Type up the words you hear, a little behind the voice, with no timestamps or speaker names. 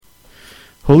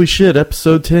Holy shit,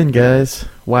 episode 10, guys.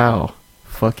 Wow.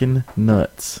 Fucking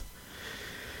nuts.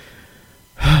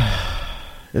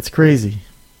 It's crazy.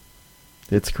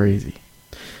 It's crazy.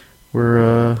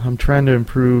 I'm trying to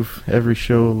improve every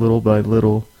show little by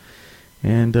little.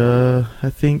 And,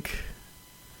 I think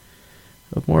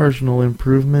a marginal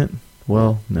improvement,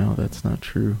 well, no, that's not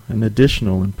true. An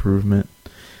additional improvement.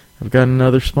 I've got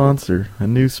another sponsor, a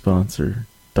new sponsor,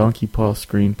 Donkey Paw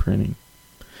Screen Printing.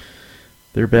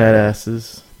 They're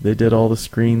badasses. They did all the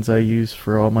screens I use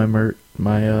for all my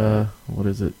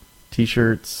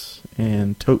t-shirts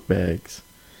and tote bags.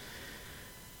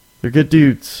 They're good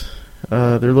dudes.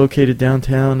 They're located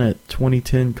downtown at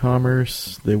 2010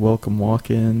 Commerce. They welcome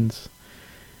walk-ins.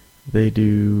 They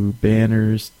do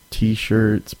banners,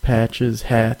 t-shirts, patches,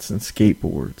 hats, and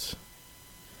skateboards.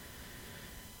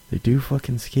 They do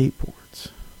fucking skateboards.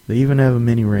 They even have a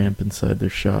mini ramp inside their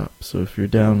shop. So if you're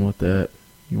down with that,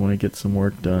 you want to get some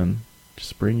work done,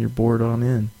 just bring your board on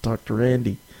in. Talk to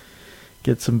Randy.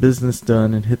 Get some business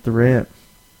done and hit the ramp.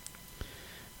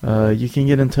 You can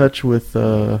get in touch with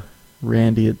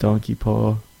Randy at Donkey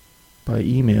Paw by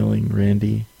emailing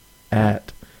Randy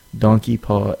at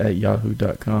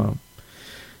donkeypaw@yahoo.com.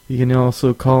 You can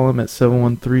also call him at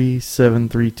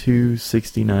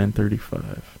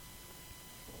 713-732-6935.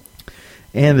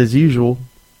 And as usual,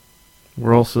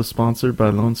 we're also sponsored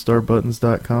by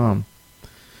LoneStarButtons.com.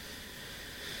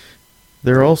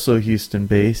 They're also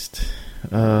Houston-based.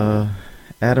 Adam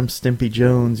Stimpy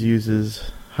Jones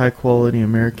uses high-quality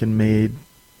American-made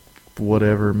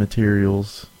whatever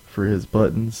materials for his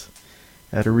buttons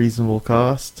at a reasonable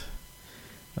cost.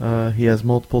 He has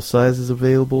multiple sizes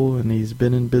available, and he's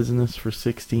been in business for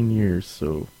 16 years,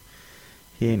 so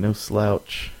he ain't no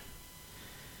slouch.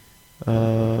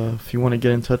 If you want to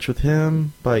get in touch with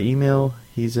him by email,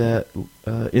 he's at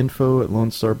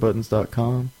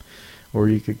info@LoneStarButtons.com, or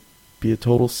you could be a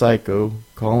total psycho,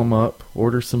 call him up,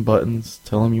 order some buttons,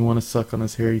 tell him you want to suck on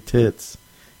his hairy tits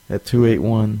at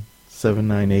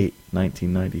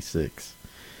 281-798-1996.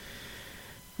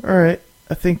 Alright,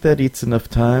 I think that eats enough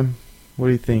time. What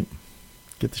do you think?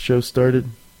 Get the show started?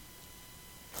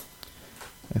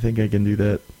 I think I can do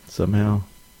that somehow.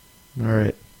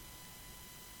 Alright,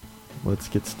 let's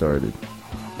get started.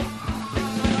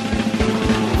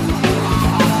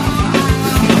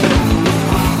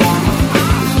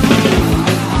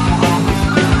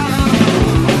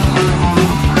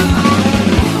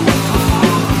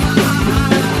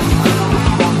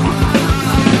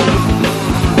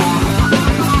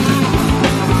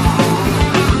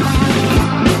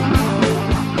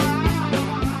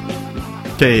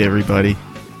 Hey everybody,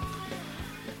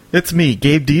 it's me,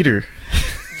 Gabe Dieter.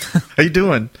 How you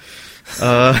doing?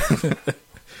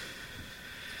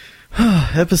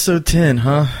 Episode 10,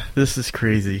 huh? This is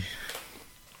crazy.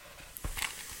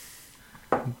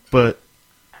 But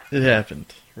it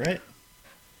happened, right?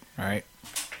 Alright.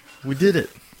 We did it.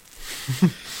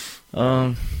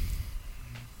 I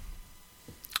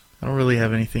don't really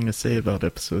have anything to say about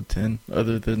episode 10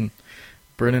 other than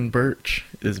Brennan Birch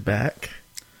is back.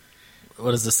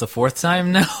 What is this, the fourth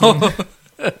time now?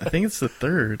 I think it's the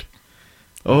third.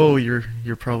 Oh, you're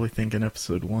probably thinking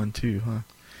episode 1 too,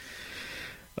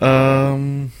 huh?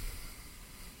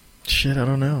 Shit, I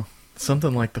don't know.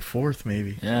 Something like the fourth,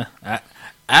 maybe. Yeah. I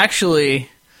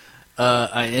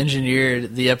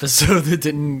engineered the episode that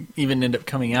didn't even end up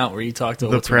coming out, where you talked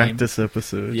about the practice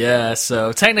episode. Yeah,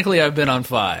 so technically I've been on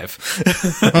 5.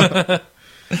 5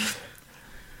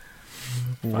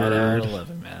 out of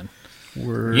 11, man.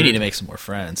 Word. You need to make some more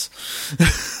friends.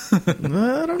 I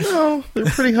don't know. They're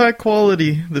pretty high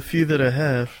quality, the few that I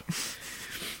have.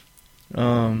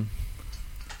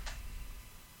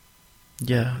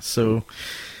 Yeah, so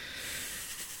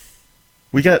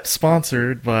we got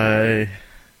sponsored by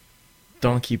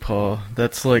Donkey Paw.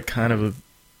 That's like kind of a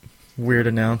weird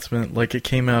announcement. Like, it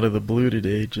came out of the blue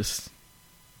today. Just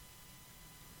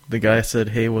the guy said,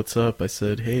 "Hey, what's up?" I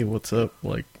said, "Hey, what's up?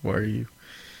 Like, why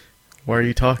are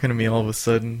you talking to me all of a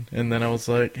sudden?" And then I was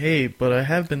like, "Hey, but I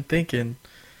have been thinking,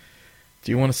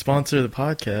 do you want to sponsor the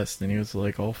podcast?" And he was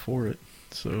like, all for it.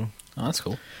 So, oh, that's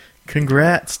cool.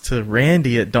 Congrats to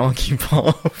Randy at Donkey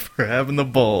Paw for having the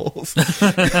balls.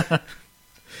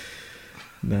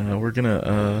 No, we're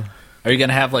gonna, Are you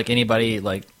gonna have, like, anybody,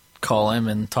 like, call him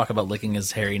and talk about licking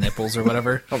his hairy nipples or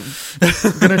whatever? I'm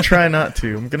gonna try not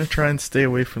to. I'm gonna try and stay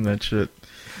away from that shit.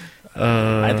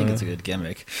 I think it's a good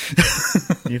gimmick.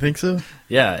 You think so?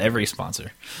 Yeah, every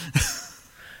sponsor.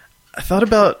 I thought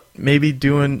about maybe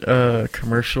doing a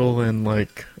commercial in,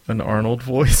 like, an Arnold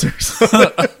voice or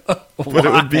something. But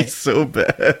it would be so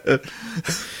bad.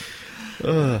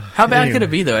 How bad could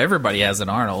it be, though? Everybody has an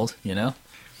Arnold, you know?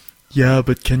 Yeah,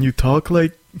 but can you talk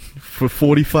like for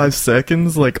 45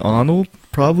 seconds like Arnold?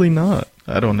 Probably not.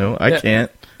 I don't know. I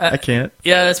can't. I can't.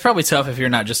 Yeah, it's probably tough if you're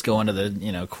not just going to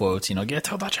the, quotes, get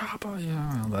to the chopper,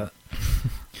 all that.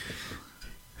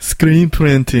 Screen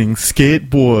printing,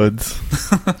 skateboards.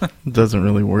 Doesn't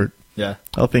really work. Yeah.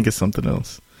 I'll think of something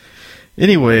else.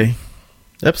 Anyway,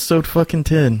 episode fucking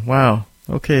 10. Wow.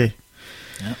 Okay.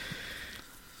 Yep.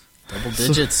 Double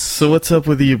digits. So what's up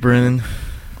with you, Brennan?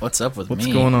 What's up with me? What's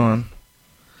going on?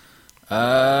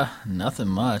 Nothing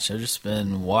much. I've just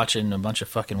been watching a bunch of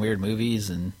fucking weird movies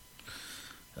and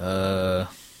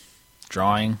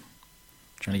drawing.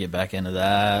 Trying to get back into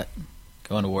that.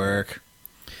 Going to work.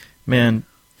 Man,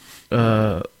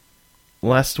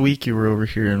 last week you were over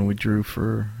here and we drew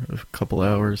for a couple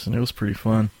hours and it was pretty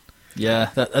fun. Yeah,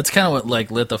 that's kind of what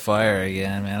lit the fire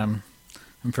again, man.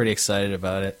 I'm pretty excited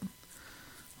about it.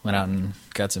 Went out and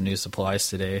got some new supplies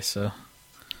today, so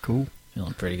cool.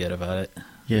 Feeling pretty good about it.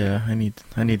 Yeah, I need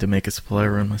to make a supply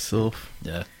run myself.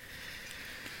 Yeah.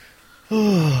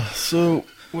 So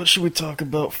what should we talk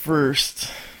about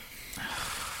first?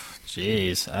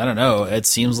 Jeez, I don't know. It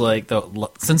seems like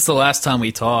since the last time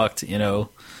we talked,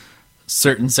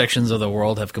 certain sections of the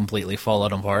world have completely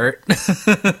fallen apart.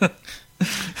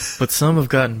 But some have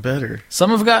gotten better. Some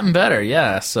have gotten better,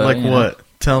 yeah. So, like what?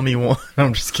 Tell me one.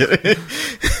 I'm just kidding.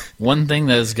 One thing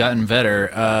that has gotten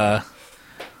better,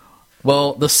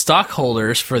 well, the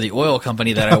stockholders for the oil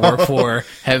company that I work for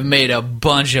have made a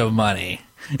bunch of money.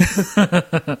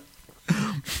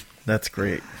 That's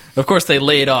great. Of course, they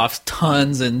laid off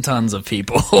tons and tons of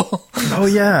people. Oh,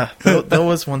 yeah. That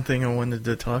was one thing I wanted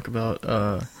to talk about.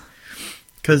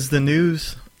 Because the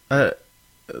news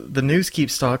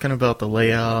keeps talking about the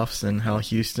layoffs and how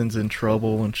Houston's in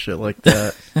trouble and shit like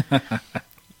that.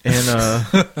 And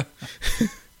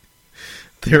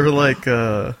they were like,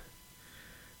 what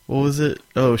was it?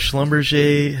 Oh,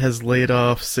 Schlumberger has laid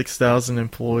off 6,000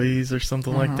 employees or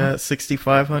something like that.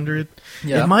 6,500?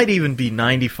 Yeah. It might even be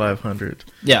 9,500.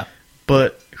 Yeah.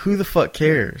 But who the fuck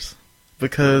cares?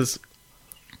 Because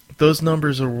those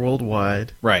numbers are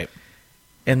worldwide. Right.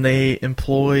 And they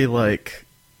employ like,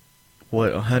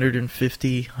 what,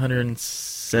 150,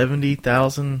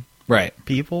 170,000 right.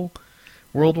 people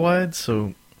worldwide?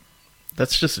 So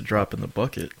that's just a drop in the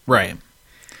bucket. Right.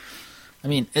 I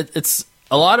mean, it's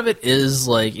a lot of it is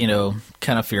like,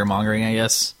 kind of fear mongering, I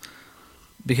guess.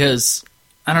 Because,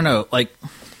 I don't know, like,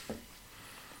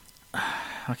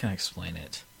 how can I explain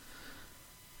it?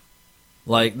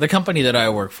 Like, the company that I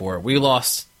work for, we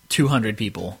lost 200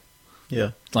 people.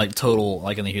 Yeah. Like, total,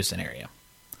 like, in the Houston area.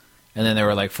 And then there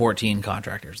were, like, 14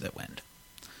 contractors that went.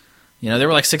 There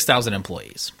were, like, 6,000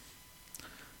 employees.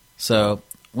 So,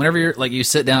 whenever you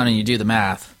sit down and you do the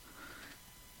math,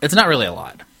 it's not really a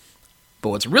lot. But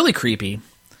what's really creepy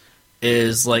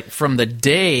is, like, from the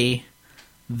day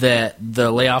that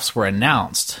the layoffs were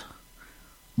announced,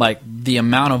 like, the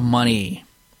amount of money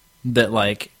that,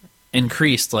 like,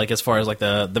 increased, like, as far as, like,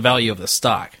 the value of the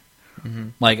stock. Mm-hmm.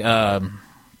 Like,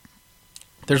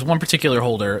 there's one particular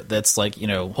holder that's, like,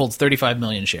 holds 35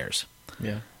 million shares.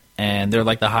 Yeah. And they're,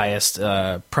 like, the highest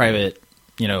private,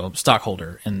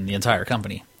 stockholder in the entire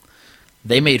company.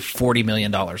 They made $40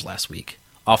 million last week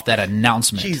off that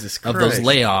announcement of those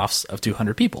layoffs of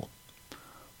 200 people.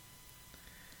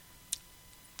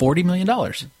 $40 million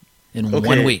in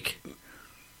 1 week.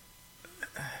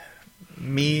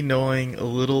 Me knowing a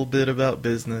little bit about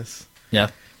business, yeah,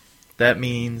 that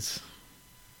means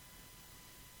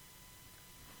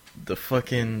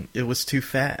it was too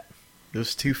fat. It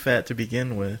was too fat to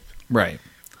begin with. Right.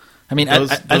 I mean,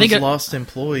 those I think lost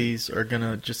employees are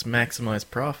gonna just maximize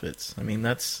profits. I mean,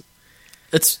 it's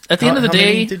at the end of the day. How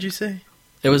many did you say?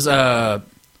 It was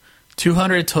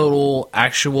 200 total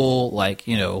actual, like,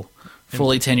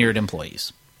 fully tenured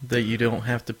employees that you don't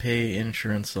have to pay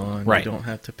insurance on. Right. You don't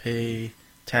have to pay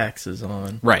taxes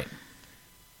on. Right.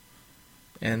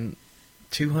 And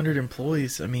 200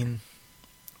 employees. I mean,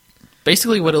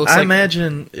 basically, what it looks I like. I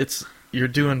imagine you're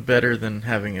doing better than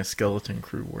having a skeleton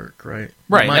crew work, right?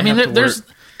 Right. I mean, there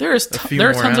are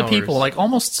tons of people. Like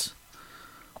almost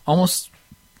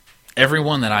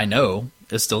everyone that I know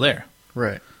is still there.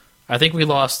 Right. I think we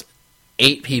lost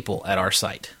 8 people at our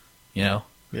site. Yeah.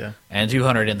 And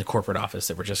 200 in the corporate office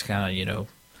that were just kind of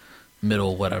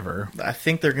middle whatever. I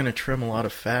think they're going to trim a lot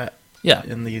of fat. Yeah.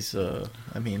 In these, in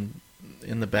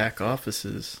the back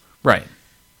offices. Right.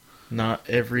 Not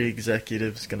every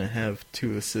executive's going to have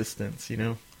 2 assistants,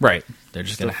 Right. They're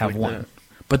just going to have one. That.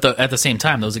 But at the same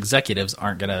time, those executives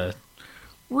aren't going to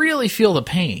really feel the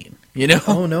pain,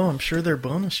 Oh, no, I'm sure their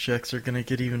bonus checks are going to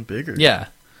get even bigger. Yeah.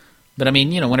 But I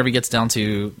mean, whenever it gets down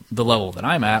to the level that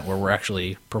I'm at, where we're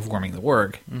actually performing the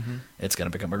work, it's going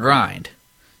to become a grind,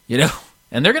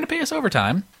 And they're going to pay us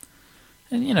overtime,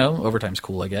 and overtime's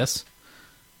cool, I guess.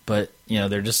 But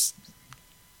they're just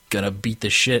going to beat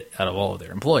the shit out of all of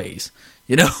their employees,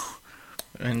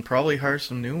 And probably hire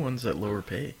some new ones at lower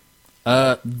pay.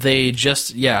 They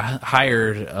just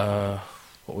hired.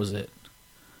 What was it?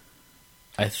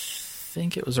 I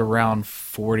think it was around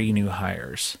 40 new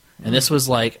hires. And this was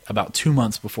like about 2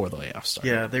 months before the layoff started.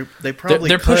 Yeah, they probably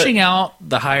they're pushing out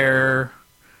the hire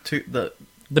to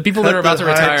the people that are about to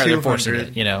retire. They're forcing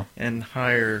it, and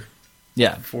hire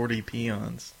 40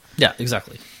 peons. Yeah,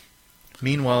 exactly.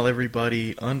 Meanwhile,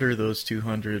 everybody under those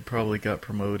 200 probably got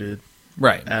promoted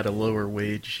right at a lower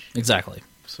wage. Exactly.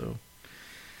 So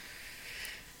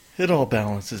it all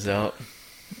balances out.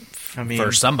 I mean,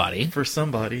 for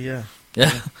somebody, yeah.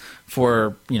 Yeah.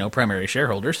 For primary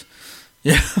shareholders.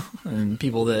 Yeah, and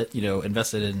people that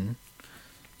invested in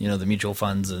the mutual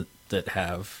funds that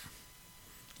have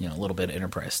a little bit of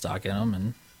enterprise stock in them,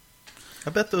 and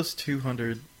I bet those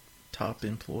 200 top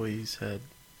employees had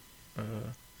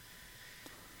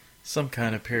some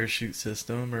kind of parachute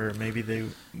system, or maybe they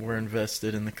were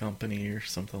invested in the company or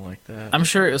something like that. I'm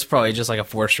sure it was probably just like a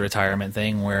forced retirement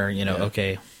thing where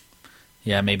okay,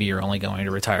 maybe you're only going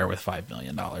to retire with $5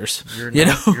 million.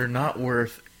 You're not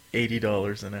worth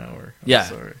 $80 an hour. I'm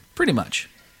sorry. Pretty much.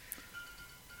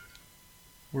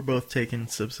 We're both taking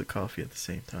sips of coffee at the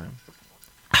same time.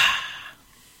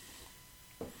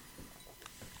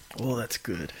 Well, that's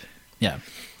good. Yeah.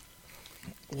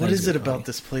 What is it about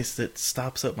this place that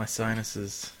stops up my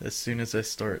sinuses as soon as I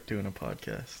start doing a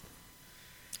podcast?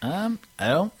 I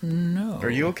don't know. Are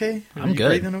you okay? I'm you good.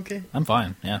 Breathing okay? I'm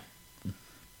fine. Yeah.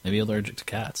 Maybe allergic to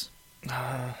cats.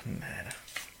 Man.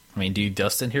 I mean, do you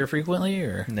dust in here frequently,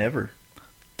 or never?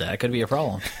 That could be a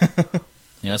problem.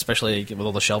 Especially with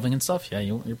all the shelving and stuff. Yeah,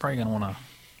 you're probably gonna want to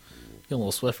get a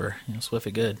little Swiffer. Swiff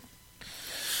it good.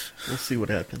 We'll see what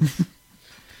happens.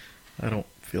 I don't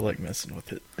feel like messing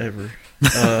with it ever.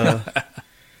 I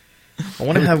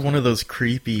want to have one of those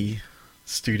creepy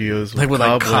studios with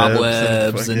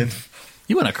cobwebs and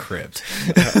you want a crypt.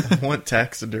 I want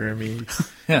taxidermy.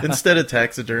 Yeah. Instead of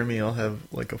taxidermy, I'll have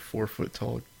like a 4-foot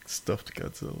tall stuffed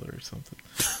Godzilla or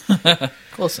something.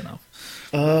 Close enough.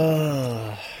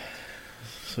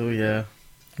 So yeah.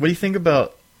 What do you think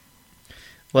about,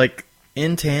 like,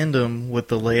 in tandem with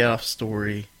the layoff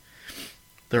story,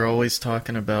 they're always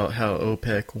talking about how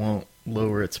OPEC won't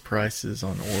lower its prices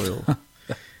on oil.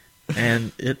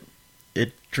 And it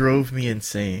drove me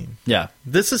insane. Yeah.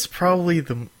 This is probably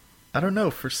I don't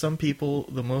know, for some people,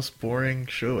 the most boring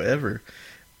show ever.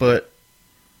 But,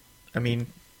 I mean,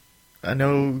 I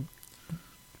know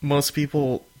most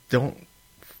people don't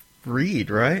read,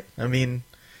 right? I mean,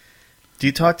 do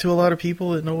you talk to a lot of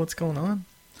people that know what's going on?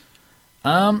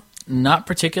 Not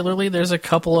particularly. There's a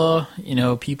couple of,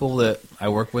 people that I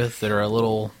work with that are a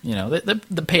little,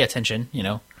 that pay attention,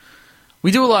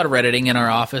 We do a lot of Redditing in our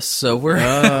office, so we're...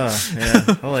 yeah,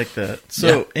 I like that.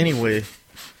 So, anyway,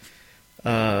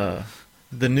 the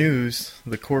news,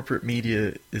 the corporate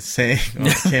media is saying... Oh,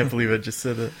 I can't believe I just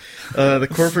said that. The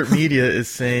corporate media is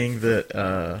saying that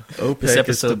OPEC This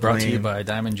episode is brought to you by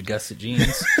Diamond Gusset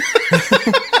Jeans.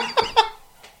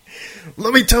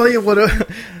 Let me tell you what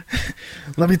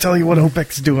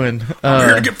OPEC's doing. I'm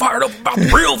here to get fired up about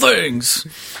the real things.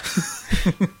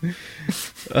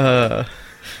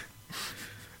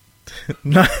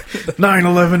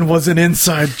 9/11 was an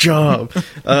inside job.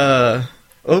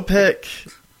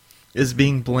 OPEC is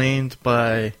being blamed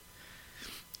by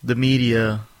the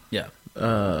media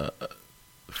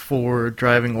for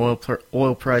driving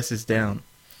oil prices down.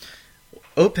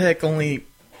 OPEC only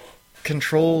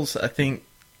controls, I think,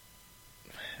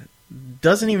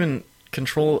 doesn't even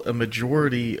control a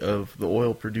majority of the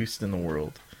oil produced in the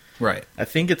world. Right. I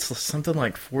think it's something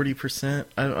like 40%.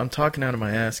 I'm talking out of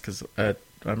my ass because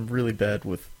I'm really bad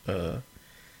with,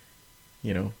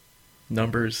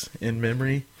 numbers in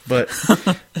memory. But,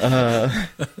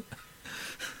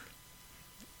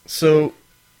 so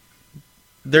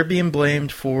they're being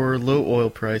blamed for low oil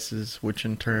prices, which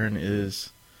in turn is,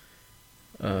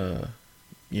 turning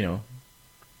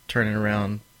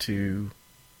around to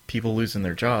people losing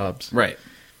their jobs. Right.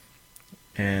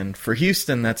 And for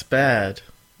Houston, that's bad,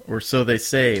 or so they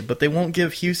say, but they won't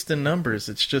give Houston numbers.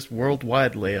 It's just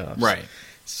worldwide layoffs. Right.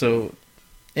 So,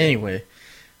 anyway,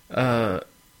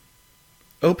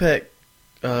 OPEC,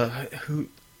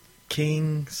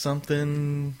 King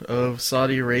something of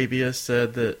Saudi Arabia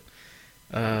said that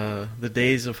the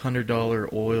days of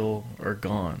 $100 oil are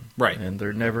gone. Right. And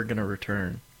they're never going to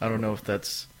return. I don't know if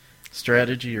that's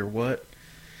strategy or what.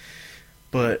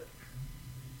 But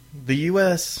the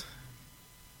U.S.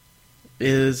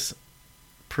 is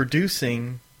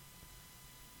producing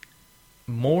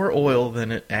more oil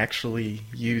than it actually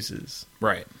uses.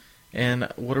 Right.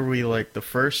 And what are we, like the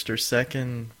first or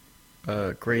second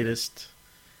greatest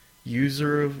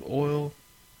user of oil?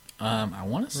 I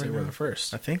want to say Right we're now. the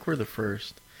first. I think we're the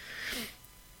first.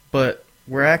 But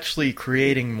we're actually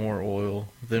creating more oil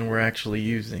than we're actually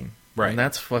using. Right. And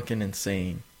that's fucking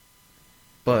insane.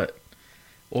 But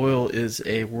oil is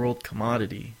a world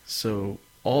commodity. So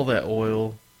all that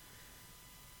oil,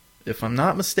 if I'm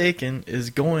not mistaken, is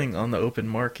going on the open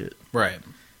market. Right.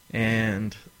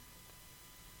 And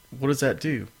what does that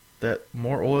do? That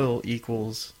more oil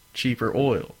equals cheaper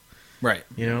oil. Right.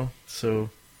 You know? So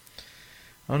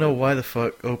I don't know why the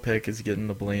fuck OPEC is getting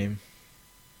the blame.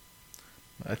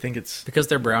 I think it's... Because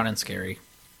they're brown and scary.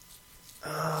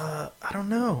 I don't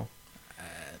know.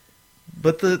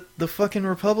 But the fucking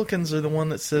Republicans are the one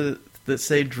that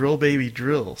say drill baby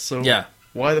drill. So Yeah.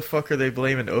 why the fuck are they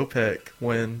blaming OPEC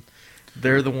when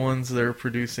they're the ones that are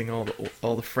producing all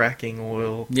the fracking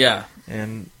oil Yeah.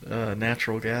 and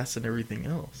natural gas and everything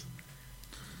else?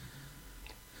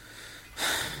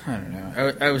 I don't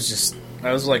know.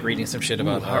 I was like reading some shit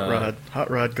about Hot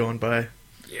rod going by.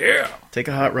 Yeah. Take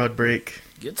a hot rod break.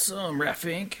 Get some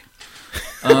Rafink.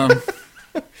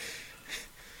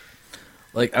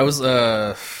 Like I was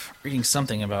reading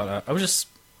something about I was just,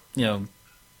 you know,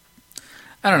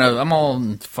 I don't know, I'm all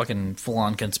in fucking full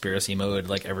on conspiracy mode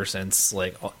like ever since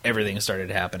like everything started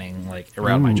happening like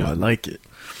around my Ooh, job. I like it.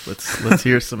 Let's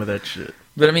hear some of that shit.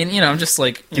 But I mean, you know, I'm just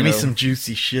like Give me some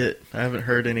juicy shit. I haven't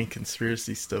heard any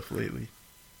conspiracy stuff lately.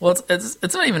 Well,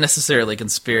 it's not even necessarily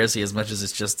conspiracy as much as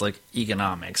it's just like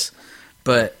economics.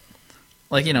 But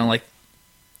like, you know, like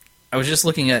I was just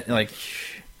looking at like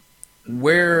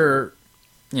where,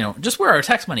 you know, just where our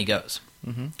tax money goes.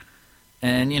 Mm-hmm.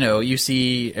 And, you know, you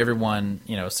see everyone,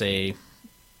 you know, say,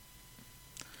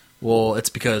 well, it's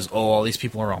because, all these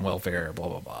people are on welfare, blah,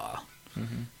 blah, blah.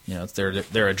 Mm-hmm. You know,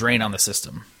 they're a drain on the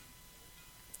system.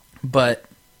 But,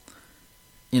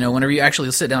 you know, whenever you actually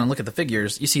sit down and look at the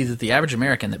figures, you see that the average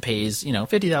American that pays, you know,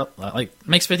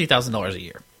 makes $50,000 a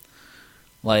year.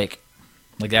 Like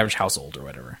the average household or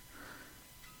whatever.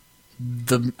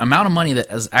 The amount of money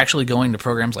that is actually going to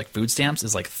programs like food stamps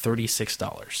is like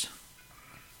 $36.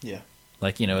 Yeah.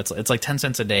 Like, you know, it's like 10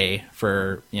 cents a day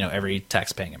for, you know, every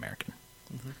tax-paying American.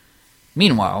 Mm-hmm.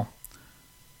 Meanwhile,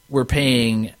 we're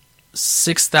paying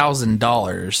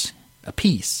 $6,000 a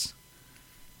piece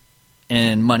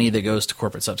in money that goes to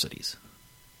corporate subsidies.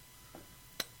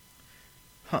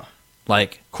 Huh.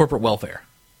 Like corporate welfare.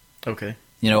 Okay.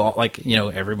 You know, like, you know,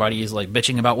 everybody is like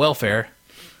bitching about welfare.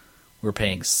 We're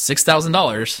paying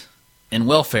 $6,000 in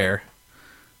welfare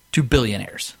to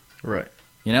billionaires. Right.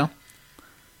 You know?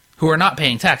 Who are not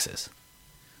paying taxes.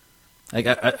 Like,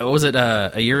 was it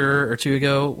a year or two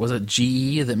ago? Was it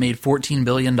GE that made $14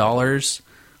 billion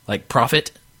like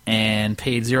profit and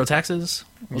paid zero taxes?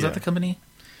 Was that the company?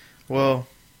 Well,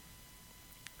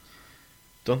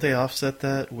 don't they offset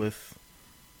that with?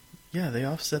 Yeah, they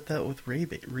offset that with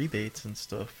rebates and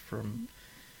stuff from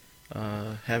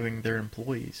having their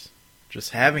employees.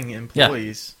 Just having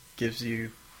employees gives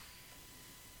you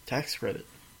tax credit.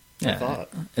 Yeah, I thought.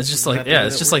 It's just Isn't like that the way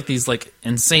it's that just works? like these like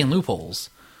insane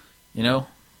loopholes, you know.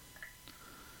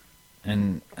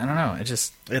 And I don't know. It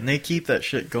just And they keep that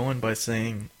shit going by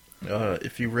saying,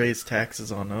 if you raise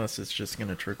taxes on us, it's just going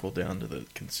to trickle down to the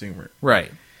consumer.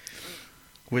 right.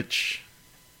 Which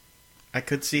I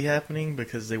could see happening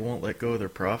because they won't let go of their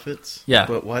profits. Yeah.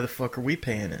 But why the fuck are we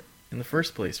paying it in the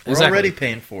first place? We're Exactly. already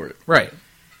paying for it. Right.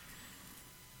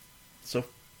 So,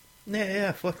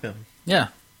 yeah, fuck them. Yeah.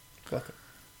 Fuck them.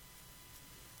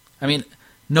 I mean,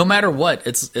 no matter what,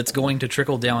 it's going to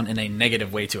trickle down in a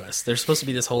negative way to us. There's supposed to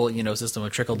be this whole, you know, system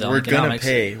of trickle down We're economics.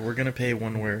 We're gonna pay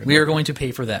one way. Or We are going to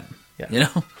pay for them. Yeah. You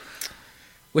know?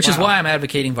 Which is Wow. why I'm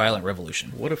advocating violent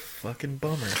revolution. What a fucking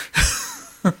bummer.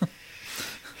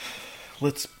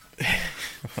 Let's. I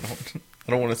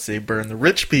don't want to say burn the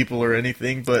rich people or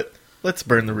anything, but let's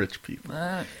burn the rich people.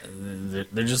 There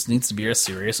just needs to be a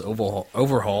serious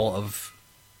overhaul of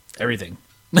everything.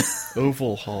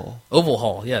 Oval Hall. Oval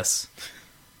Hall, yes.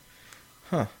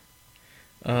 Huh.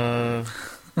 Yeah.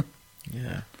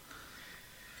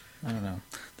 I don't know.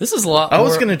 This is a lot. I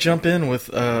was more- going to jump in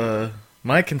with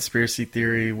my conspiracy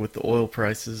theory with the oil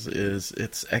prices is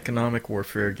it's economic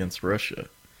warfare against Russia.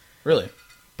 Really?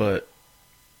 But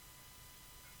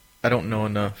I don't know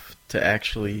enough to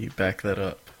actually back that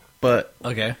up. But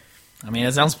Okay. I mean,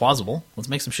 it sounds plausible. Let's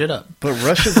make some shit up.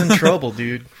 Russia's in trouble,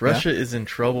 dude. Russia is in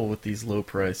trouble with these low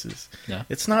prices. Yeah.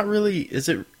 It's not really, is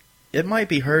it it might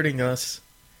be hurting us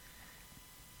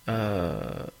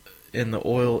in the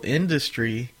oil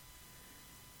industry,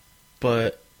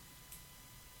 but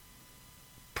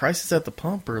prices at the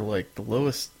pump are like the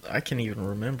lowest I can even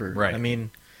remember. Right. I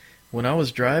mean, when I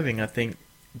was driving, I think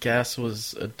gas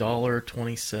was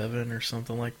 $1.27 or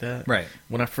something like that. Right.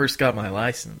 When I first got my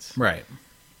license. Right.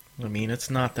 I mean, it's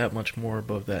not that much more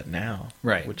above that now.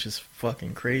 Right. Which is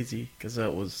fucking crazy, because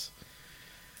that was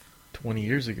 20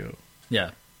 years ago.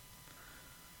 Yeah.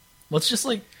 Well, it's just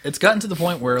like, it's gotten to the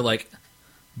point where, like,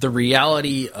 the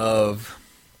reality of,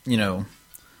 you know,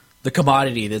 the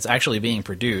commodity that's actually being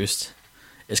produced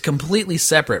is completely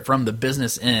separate from the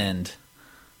business end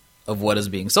of what is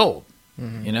being sold.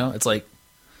 Mm-hmm. You know, it's like,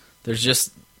 there's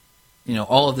just, you know,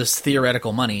 all of this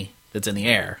theoretical money that's in the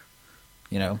air,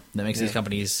 you know, that makes these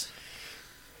companies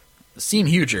seem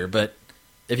huger. But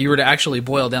if you were to actually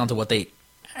boil down to what they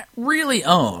really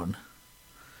own,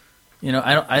 you know,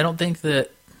 I don't think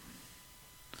that.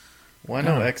 Well, I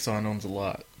know Exxon owns a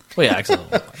lot. Well, yeah,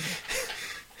 Exxon.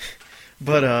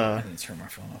 But I didn't turn my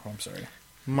phone off. I'm sorry.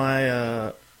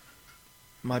 My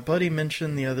buddy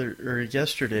mentioned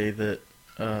yesterday that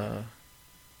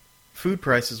food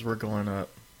prices were going up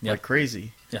like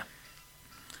crazy. Yeah.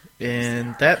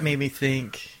 And that made me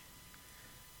think,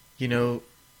 you know,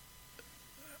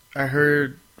 I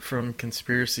heard from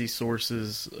conspiracy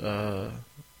sources a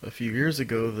few years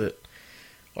ago that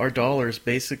our dollar is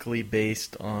basically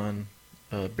based on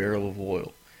a barrel of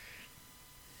oil.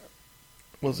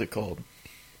 What's it called?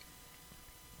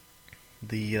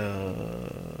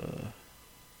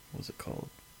 What's it called?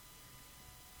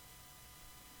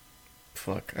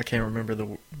 Fuck, I can't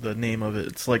remember the name of it.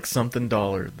 It's like something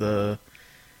dollar, the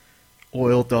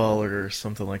oil dollar or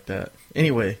something like that.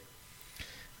 Anyway,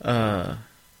 so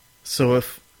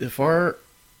if our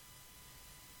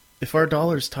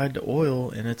dollar's tied to oil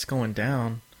and it's going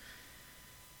down,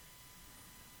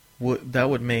 that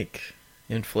would make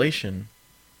inflation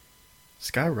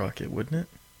skyrocket, wouldn't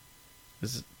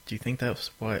it? Do you think that's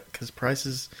why? Because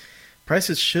prices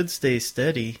should stay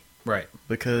steady, Right.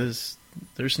 because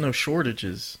there's no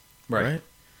shortages, right?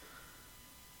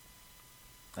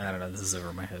 I don't know. This is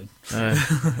over my head. I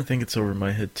think it's over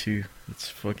my head too. It's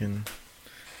fucking.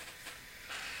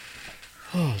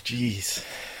 Oh, jeez.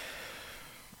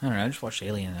 I don't know. I just watched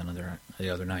Alien the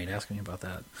other night. Ask me about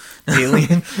that.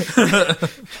 Alien.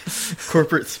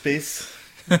 Corporate space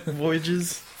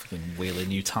voyages. Fucking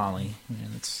Weyland-Yutani.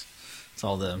 Man, it's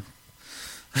all them.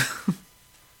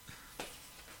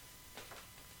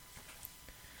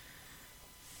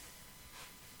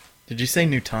 Did you say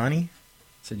Nutani? I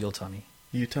said Yultani.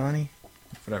 Utani?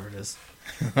 Whatever it is.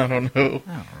 I don't know.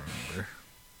 I don't remember.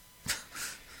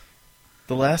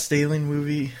 The last Alien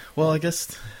movie. Well, I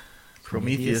guess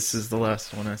Prometheus is the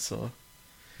last one I saw.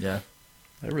 Yeah.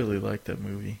 I really liked that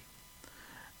movie.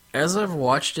 As I've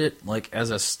watched it, like,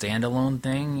 as a standalone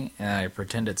thing, and I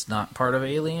pretend it's not part of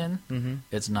Alien,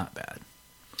 it's not bad.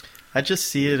 I just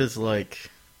see it as like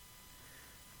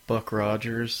Buck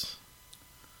Rogers,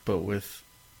 but with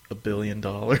 $1 billion.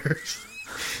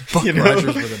 Buck You know?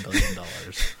 Rogers with $1 billion.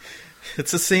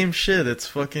 It's the same shit. It's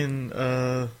fucking.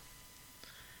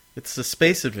 It's a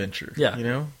space adventure. Yeah. You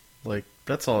know, like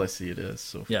that's all I see it as.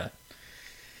 So Yeah.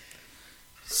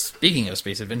 Speaking of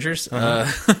space adventures, I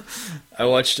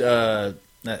watched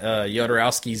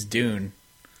Jodorowsky's Dune.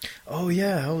 Oh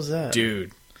yeah, how was that?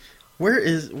 Dude. Where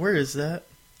is that?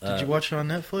 Did you watch it on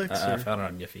Netflix? I or? found it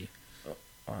on Giphy.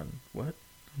 On what?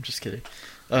 I'm just kidding.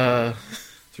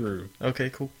 Through. Okay,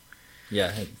 cool.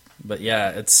 Yeah, but yeah,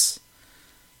 it's...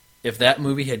 If that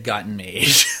movie had gotten made...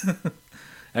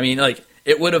 I mean, like,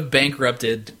 it would have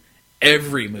bankrupted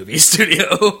every movie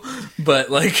studio, but,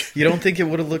 like... You don't think it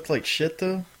would have looked like shit,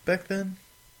 though, back then?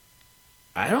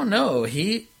 I don't know.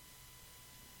 I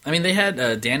mean, they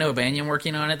had Dan O'Bannon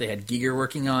working on it. They had Giger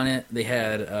working on it. They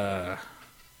had...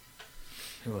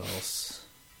 who else?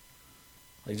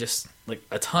 Like, just, like,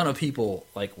 a ton of people,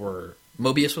 like, were...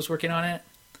 Mobius was working on it.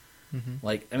 Mm-hmm.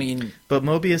 Like, I mean... But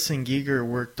Mobius and Giger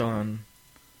worked on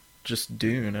just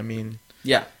Dune. I mean...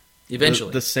 Yeah,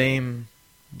 eventually. The same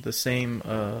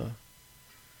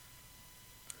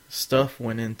stuff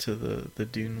went into the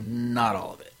Dune. Not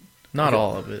all of it. Not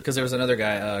all of it. Because there was another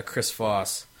guy, Chris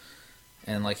Foss,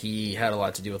 and, like, he had a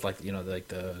lot to do with, like, you know, like,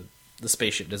 the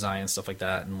spaceship design and stuff like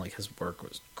that, and, like, his work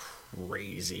was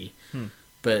crazy.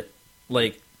 But,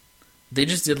 like, they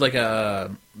just did, like,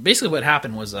 basically what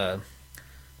happened was,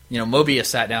 you know, Mobius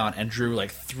sat down and drew,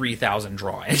 like, 3,000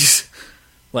 drawings.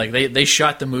 Like, they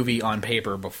shot the movie on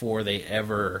paper before they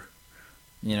ever,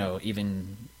 you know,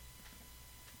 even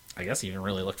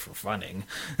really looked for funding.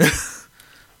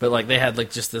 But like they had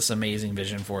like just this amazing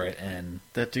vision for it, and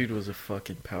That dude was a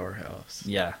fucking powerhouse.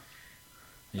 yeah,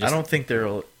 I don't think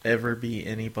there'll ever be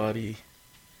anybody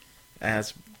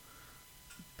as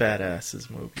badass as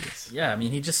Mobius. Yeah, I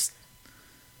mean, he can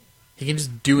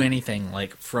just do anything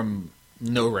like from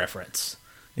no reference.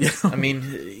 I mean,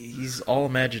 he's all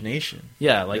imagination.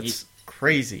 Yeah, like it's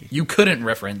crazy. you couldn't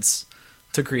reference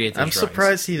to create those I'm drawings.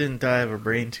 surprised he didn't die of a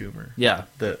brain tumor. Yeah,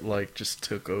 That like just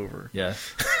took over. yeah.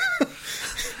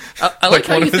 I like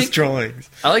how one you of his think. drawings.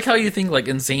 I like how you think like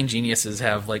insane geniuses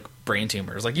have like brain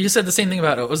tumors. Like you said the same thing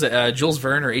about was it Jules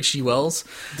Verne or H.G. Wells?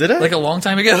 Did I? Like a long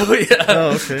time ago. Yeah.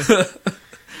 Oh, okay.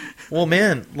 Well,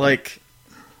 man, like,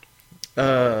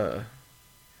 the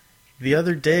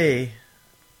other day,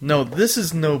 no, this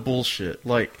is no bullshit.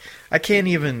 Like, I can't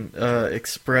even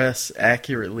express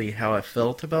accurately how I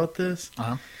felt about this,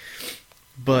 Uh-huh.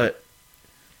 but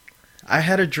I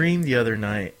had a dream the other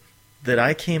night that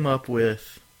I came up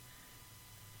with,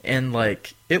 and,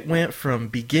 like, it went from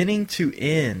beginning to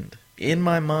end, in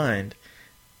my mind,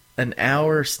 an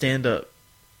hour stand-up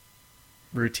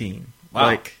routine. Wow.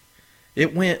 Like,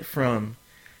 it went from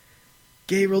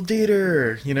Gabriel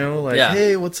Dieter, you know, like, Yeah.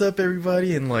 hey, what's up,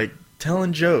 everybody? And, like,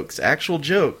 telling jokes, actual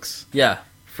jokes, Yeah.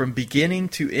 from beginning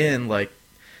to end, like,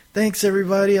 thanks,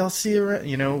 everybody, I'll see you around,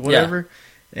 you know, whatever.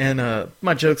 And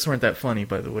my jokes weren't that funny,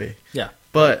 by the way. Yeah.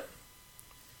 But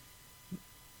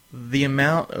the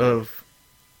amount of...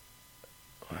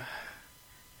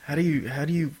 How do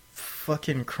you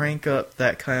fucking crank up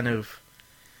that kind of...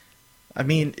 I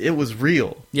mean, it was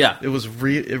real. Yeah. It was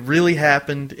it really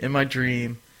happened in my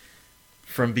dream.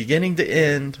 From beginning to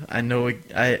end, I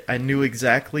knew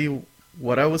exactly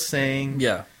what I was saying.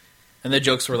 Yeah. And the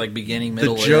jokes were like beginning,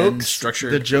 middle, The and jokes, end,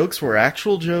 structured. the jokes were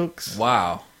actual jokes.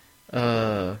 Wow.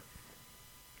 I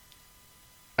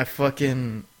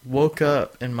fucking woke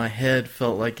up and my head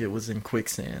felt like it was in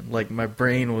quicksand. Like my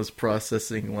brain was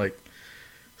processing like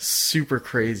super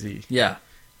crazy. Yeah.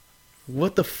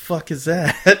 What the fuck is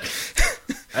that?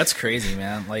 That's crazy,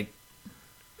 man. Like,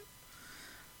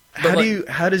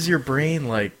 How does your brain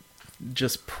like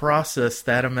just process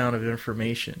that amount of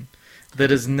information that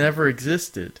has never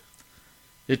existed?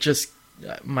 It just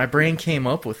my brain came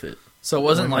up with it. so it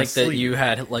wasn't When I like that sleep. you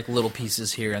had like little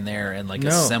pieces here and there and like No.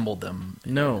 assembled them.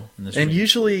 No. In this And dream.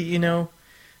 usually, you know,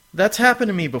 that's happened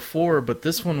to me before, but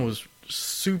this one was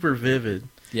super vivid.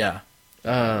 Yeah.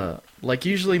 Like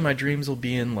usually my dreams will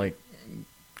be in like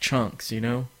chunks, you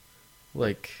know?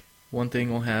 Like one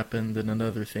thing will happen, then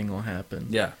another thing will happen.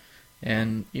 Yeah.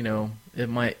 And, you know, it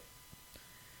might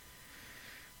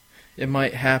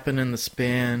happen in the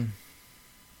span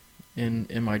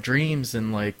in my dreams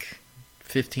in like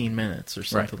 15 minutes or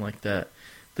something like that.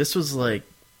 This was like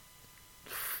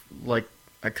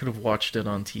I could have watched it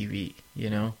on TV, you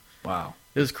know? Wow.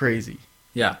 It was crazy.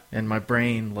 Yeah. And my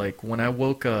brain, like, when I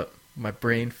woke up, my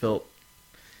brain felt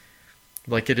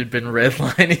like it had been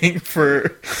redlining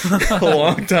for a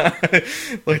long time.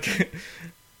 Like,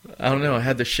 I don't know, I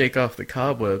had to shake off the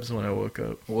cobwebs when I woke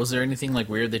up. Was there anything like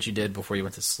weird that you did before you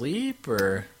went to sleep,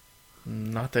 or?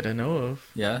 Not that I know of.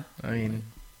 Yeah. I mean,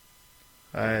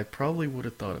 I probably would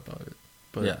have thought about it.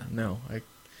 But Yeah. no, I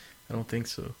don't think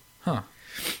so. Huh.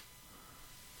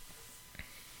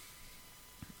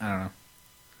 I don't know.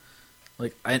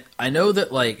 Like I know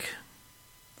that like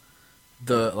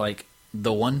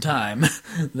the one time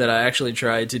that I actually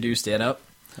tried to do stand up,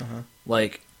 Uh-huh.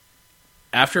 like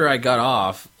after I got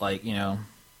off, like, you know,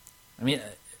 I mean,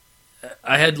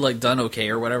 I had like done okay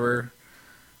or whatever,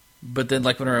 but then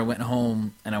like whenever I went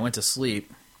home and I went to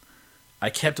sleep, I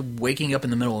kept waking up in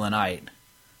the middle of the night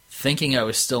thinking I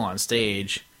was still on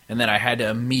stage, and then I had to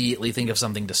immediately think of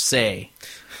something to say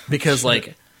because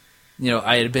like, you know,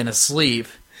 I had been asleep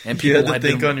and You people had to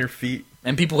think been, on your feet.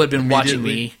 and people had been watching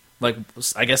immediately. me, like,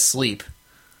 I guess sleep.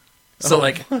 So Oh,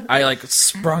 like I like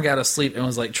sprung out of sleep and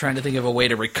was like trying to think of a way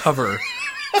to recover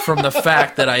from the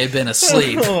fact that I had been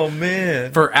asleep Oh,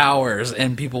 man. for hours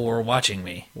and people were watching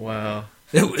me. Wow.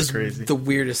 It was crazy. the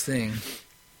weirdest thing.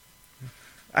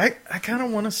 I kind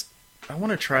of want to... I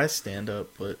want to try stand-up,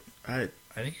 but I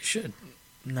think you should.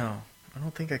 no, I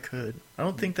don't think I could. I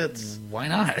don't think that's Why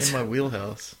not? in my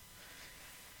wheelhouse.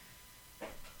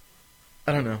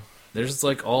 I don't know. There's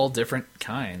like all different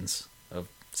kinds of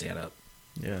stand up.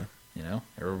 Yeah. You know,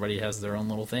 everybody has their own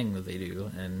little thing that they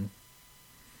do, and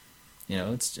you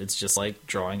know, it's just like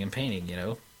drawing and painting. You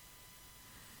know,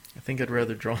 I think I'd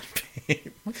rather draw on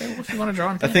paper. okay, well, if you want to draw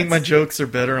and I paint, think my that's- jokes are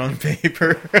better on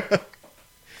paper.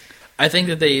 I think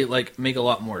that they like make a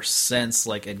lot more sense,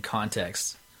 like in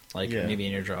context, like Yeah. maybe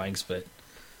in your drawings, but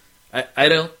I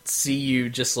don't see you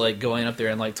just like going up there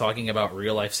and like talking about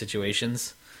real life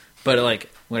situations. But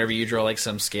like whenever you draw like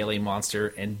some scaly monster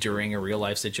and during a real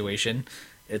life situation,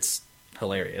 it's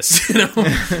hilarious. You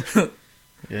know,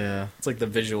 Yeah. it's like the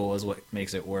visual is what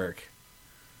makes it work.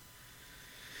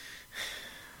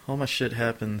 All my shit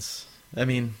happens. I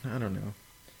mean, I don't know.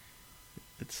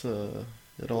 It's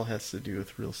it all has to do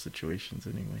with real situations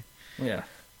anyway. Yeah,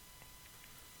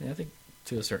 I think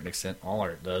to a certain extent, all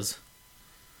art does.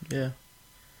 Yeah.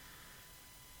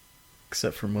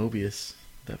 Except for Mobius,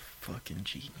 that fucking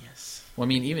genius. Well, I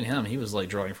mean, even him, he was like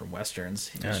drawing from westerns.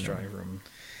 He was drawing from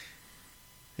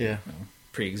Yeah.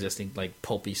 pre-existing like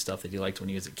pulpy stuff that he liked when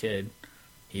he was a kid.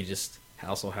 He just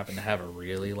also happened to have a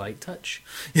really light touch.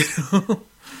 You know?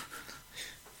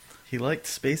 He liked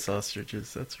space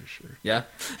ostriches, that's for sure. Yeah.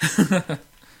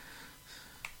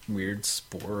 Weird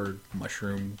spore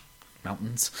mushroom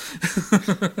mountains.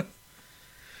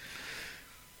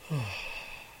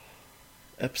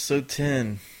 Episode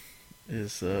 10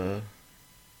 is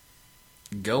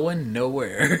Going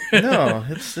nowhere. no,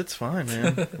 it's fine,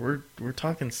 man. We're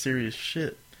talking serious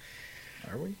shit.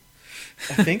 Are we?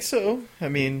 I think so. I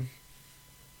mean,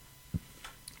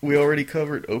 we already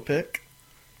covered OPEC.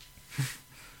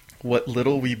 What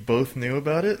little we both knew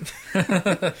about it.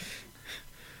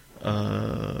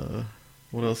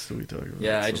 What else do we talk about?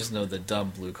 Yeah, I just know the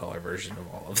dumb blue collar version of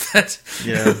all of that.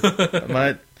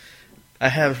 Yeah, I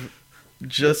have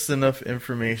just enough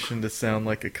information to sound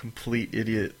like a complete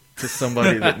idiot to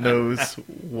somebody that knows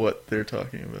what they're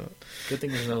talking about. Good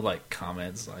thing there's no like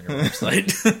comments on your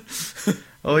website.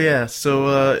 Oh yeah,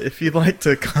 so if you'd like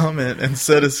to comment and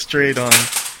set us straight on,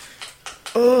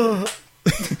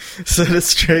 set us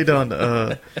straight on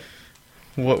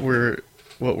what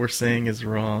we're saying is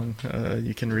wrong,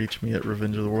 you can reach me at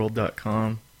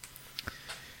revengeoftheworld.com.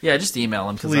 Yeah, just email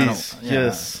them. Please,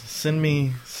 yes, send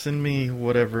me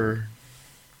whatever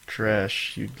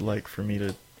trash you'd like for me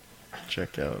to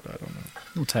check out. I don't know.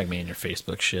 Don't tag me in your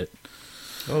Facebook shit.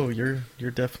 Oh, you're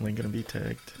definitely gonna be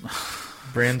tagged.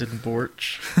 Brandon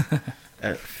Borch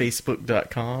at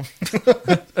facebook.com.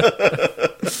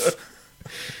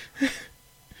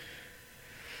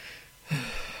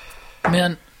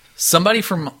 Man, somebody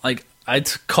from like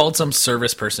called some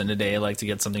service person today like to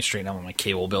get something straightened out on my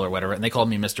cable bill or whatever, and they called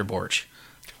me Mr. Borch.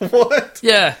 What?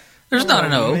 Yeah, there's not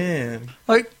an O. Man.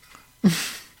 Like,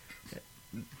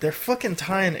 They're fucking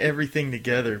tying everything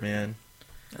together, man.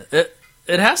 it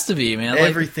has to be, man. Like,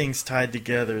 Everything's tied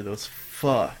together, those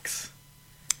fucks.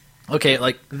 okay,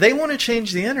 like They want to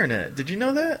change the internet. Did you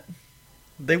know that?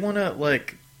 They want to,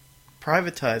 like,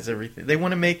 privatize everything. They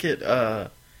want to make it,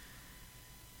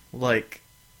 like,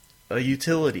 a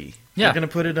utility. Yeah. They're going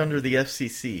to put it under the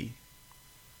FCC.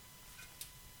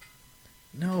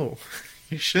 No,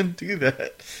 you shouldn't do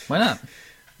that. why not?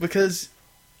 Because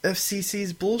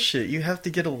FCC's bullshit. You have to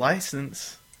get a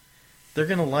license. They're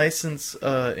going to license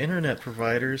internet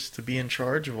providers to be in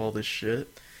charge of all this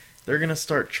shit. They're going to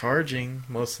start charging,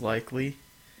 most likely.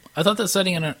 I thought that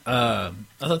setting in I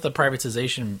thought the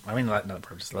privatization. I mean, not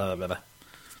privatization.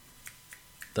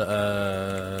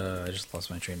 I just lost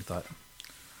my train of thought.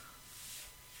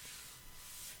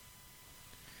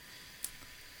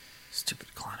 Stupid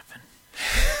Klonopin.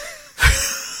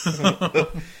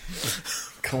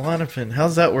 Klonopin,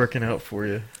 how's that working out for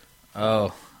you?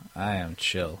 Oh, I am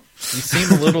chill. You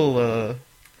seem a little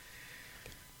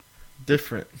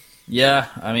different. Yeah,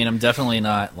 I mean, I'm definitely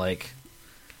not like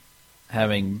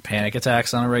having panic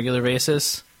attacks on a regular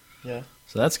basis, Yeah.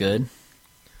 so that's good.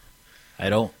 I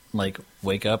don't like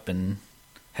wake up and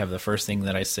have the first thing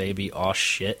that I say be "aw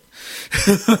shit."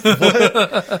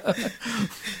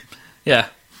 Yeah.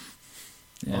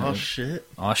 Oh shit.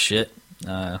 Aw shit.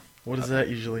 What does that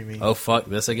usually mean? Oh fuck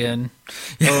this again.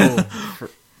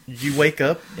 You wake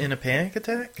up in a panic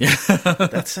attack? Yeah.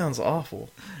 That sounds awful.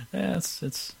 Yeah,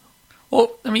 it's.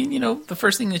 Well, I mean, you know, the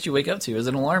first thing that you wake up to is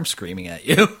an alarm screaming at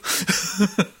you.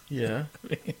 Yeah.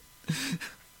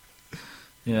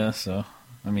 Yeah, so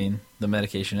I mean, the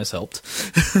medication has helped.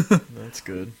 That's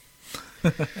good.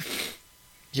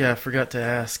 Yeah, I forgot to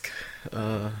ask.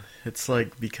 It's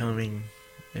like becoming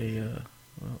a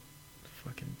well,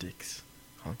 fucking dicks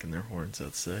honking their horns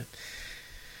outside.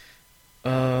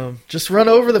 Just run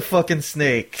over the fucking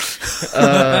snake.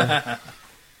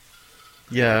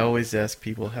 Yeah, I always ask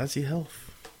people, how's your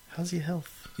health? How's your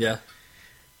health? Yeah.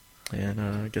 And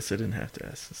I guess I didn't have to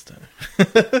ask this time.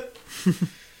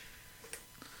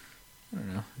 I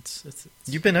don't know. It's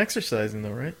You've been exercising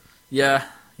though, right? yeah.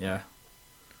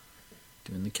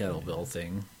 Doing the kettlebell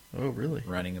thing, Oh, really?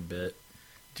 running a bit.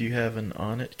 Do you have an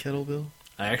Onnit kettlebell?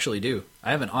 I actually do.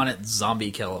 I have an Onnit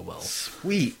zombie kettlebell.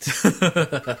 Sweet.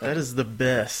 That is the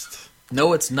best.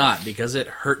 No, it's not, because it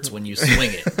hurts when you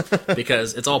swing it.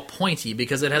 Because it's all pointy,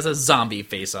 because it has a zombie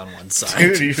face on one side.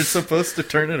 Dude, you're supposed to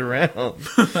turn it around.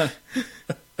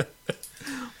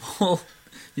 Well,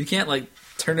 you can't, like,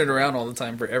 turn it around all the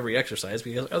time for every exercise,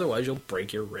 because otherwise you'll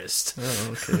break your wrist.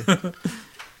 Oh, okay.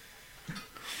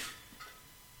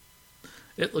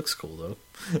 It looks cool, though.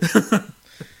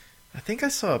 I think I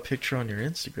saw a picture on your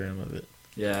Instagram of it.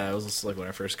 Yeah, it was just, like, when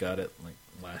I first got it, like,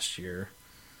 last year.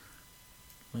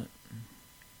 But,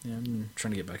 yeah, I'm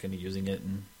trying to get back into using it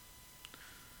and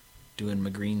doing my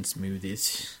green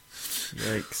smoothies.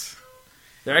 Yikes.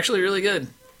 They're actually really good.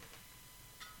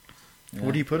 Yeah.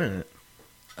 What do you put in it?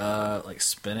 Like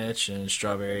spinach and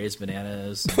strawberries,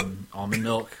 bananas, and almond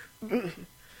milk.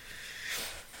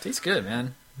 Tastes good,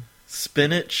 man.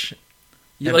 Spinach,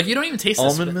 You don't even taste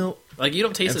almond milk, Like, you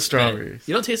don't taste and the strawberries. spinach.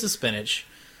 You don't taste the spinach,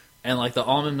 and like the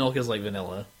almond milk is like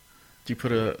vanilla. Do you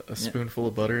put a spoonful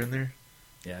of butter in there?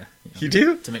 Yeah, You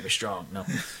do? to make me strong. No,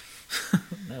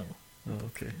 no. Oh,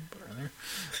 okay. Butter in there.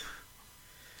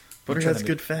 Butter trying has to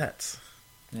good fats.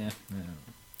 Yeah,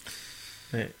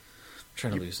 Hey.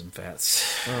 trying to lose some fats.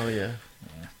 Oh, yeah.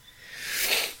 Yeah,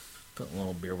 put a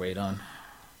little beer weight on.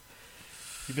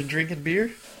 You been drinking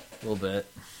beer? A little bit.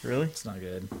 Really? It's not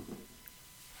good.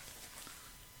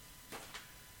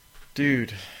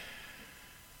 Dude.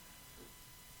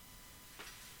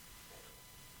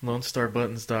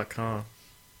 LoneStarButtons.com.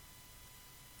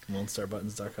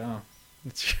 LoneStarButtons.com.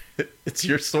 It's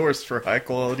your source for high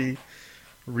quality,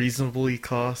 reasonably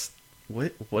cost.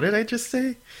 What did I just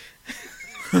say?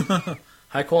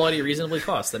 High quality, reasonably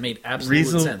cost. That made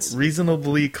absolute sense.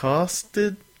 Reasonably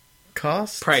costed?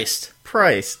 Priced.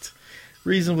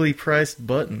 Reasonably priced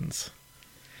buttons.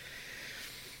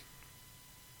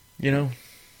 You know,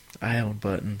 I own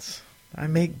buttons. I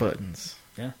make buttons.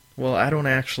 Yeah. Well, I don't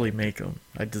actually make them.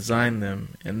 I design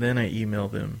them, and then I email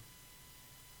them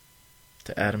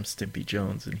to Adam Stimpy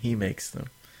Jones, and he makes them.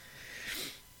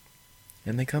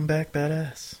 And they come back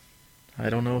badass. I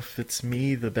don't know if it's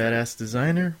me, the badass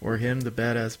designer, or him, the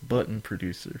badass button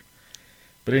producer.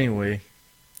 But anyway,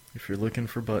 if you're looking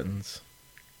for buttons,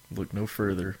 look no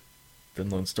further than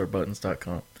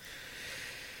LoneStarButtons.com.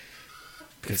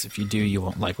 Because if you do, you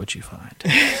won't like what you find.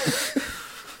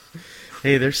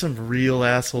 Hey, there's some real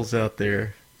assholes out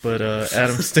there, but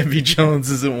Adam Stimpy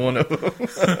Jones isn't one of them.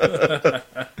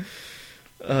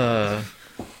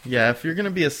 Yeah, if you're going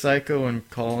to be a psycho and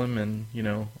call him and,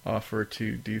 offer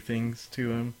to do things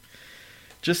to him,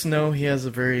 just know he has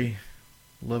a very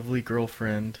lovely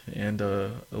girlfriend and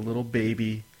a little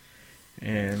baby,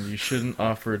 and you shouldn't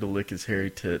offer to lick his hairy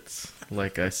tits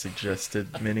like I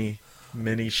suggested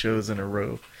many shows in a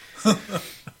row.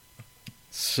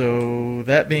 So,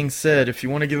 that being said, if you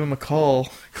want to give him a call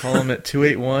him at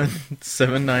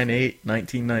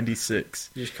 281-798-1996.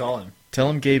 You just call him. Tell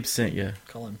him Gabe sent you.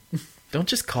 Call him. Don't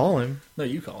just call him. No,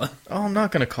 you call him. Oh, I'm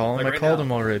not going to call him. Like I right called now.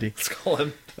 him already. Let's call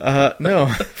him. No,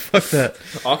 fuck that.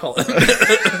 I'll call him.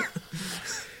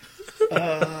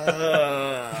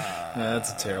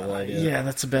 That's a terrible idea. Yeah,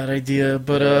 that's a bad idea.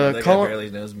 But that guy call barely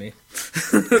knows me.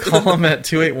 call him at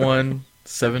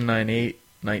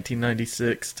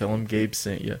 281-798-1996. Tell him Gabe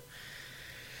sent you.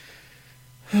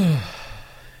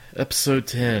 Episode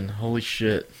 10. Holy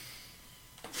shit.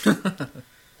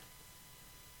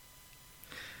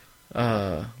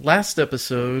 Last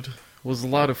episode was a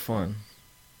lot of fun,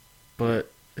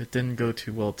 but it didn't go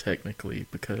too well technically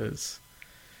because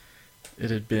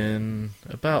it had been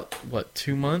about,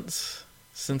 2 months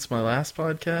since my last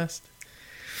podcast?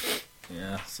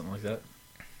 Yeah, something like that.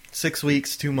 6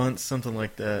 weeks, 2 months, something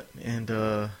like that. And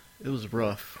it was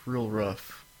rough, real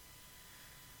rough.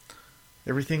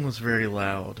 Everything was very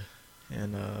loud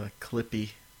and clippy.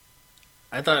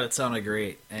 I thought it sounded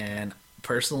great, and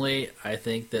personally, I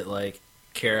think that,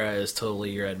 Kara is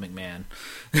totally your Ed McMahon.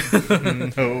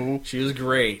 No. She was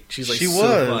great. She's, She so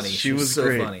was. funny. She was so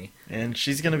great. funny. And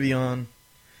she's going to be on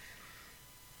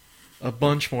a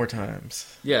bunch more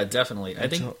times. Yeah, definitely. I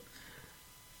think Until-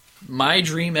 my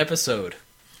dream episode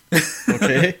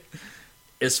Okay.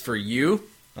 is for you,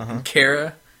 Uh-huh.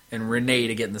 Kara, and Renee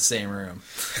to get in the same room.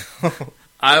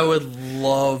 I would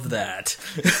love that.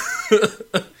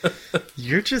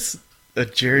 You're just a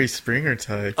Jerry Springer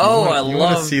type. Oh, you I want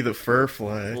love- to see the fur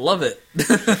fly. Love it.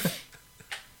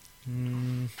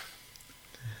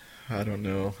 I don't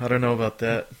know. I don't know about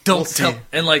that. Don't We'll tell see.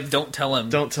 and don't tell him.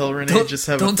 Don't tell Renee. Don't- just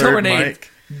have don't a tell third Renee. mic.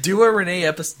 Do a Renee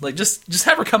episode. Just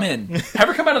have her come in. Have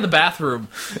her come out of the bathroom.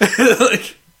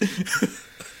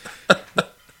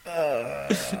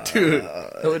 Dude,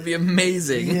 that would be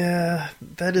amazing. Yeah,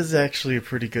 that is actually a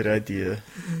pretty good idea.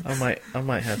 I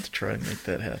might have to try and make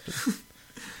that happen.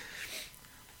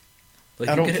 Like,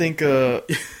 I you don't could think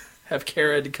have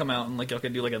Kara to come out and like y'all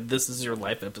can do like a "This Is Your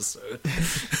Life" episode.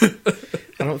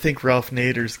 I don't think Ralph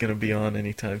Nader's gonna be on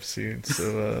anytime soon.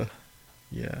 So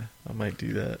yeah, I might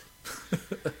do that.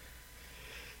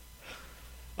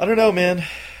 I don't know, man.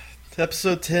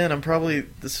 Episode 10.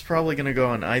 This is probably gonna go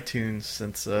on iTunes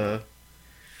since I'm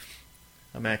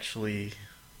actually,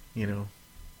 I don't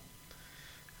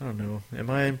know.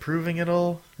 Am I improving at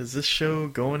all? Is this show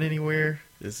going anywhere?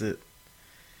 Is it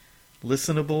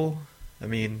listenable? I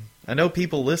mean, I know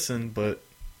people listen, but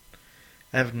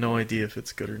I have no idea if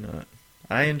it's good or not.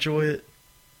 I enjoy it,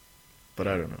 but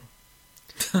I don't know.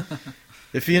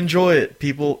 If you enjoy it,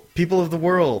 people of the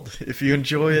world, if you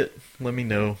enjoy it, let me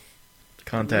know.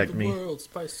 Contact me. World,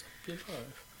 spice up your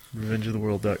life.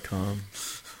 RevengeOfTheWorld.com.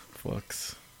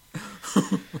 Fucks.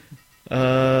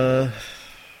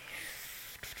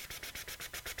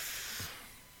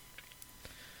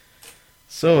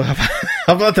 So,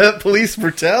 how about that police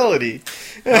brutality?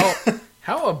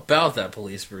 How about that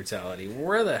police brutality?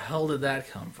 Where the hell did that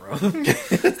come from?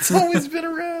 It's always been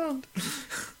around.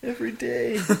 Every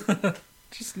day.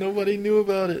 Just nobody knew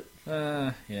about it.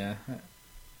 Yeah.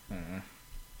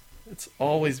 It's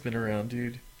always been around,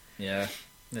 dude. Yeah,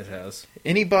 it has.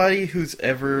 Anybody who's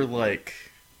ever, like,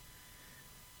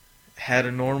 had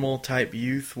a normal type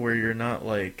youth where you're not,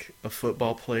 like, a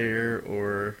football player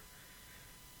or,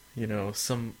 a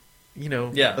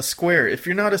square. If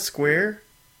you're not a square...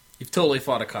 You've totally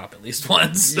fought a cop at least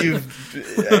once.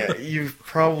 You've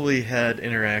probably had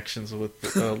interactions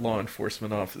with a law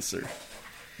enforcement officer.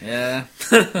 Yeah.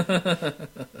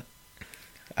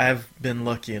 I've been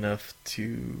lucky enough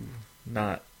to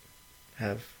not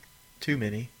have too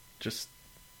many, just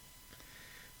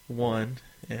one,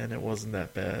 and it wasn't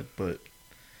that bad, but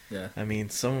yeah. I mean,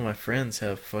 some of my friends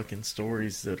have fucking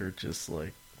stories that are just,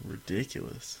 like,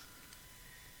 ridiculous.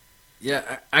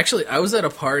 Yeah, actually, I was at a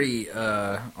party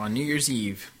on New Year's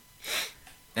Eve,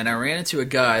 and I ran into a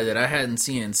guy that I hadn't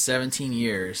seen in 17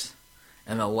 years,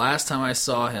 and the last time I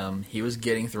saw him, he was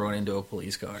getting thrown into a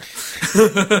police car.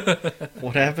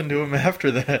 What happened to him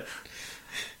after that?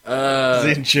 Was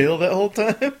he in jail that whole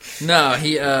time? No,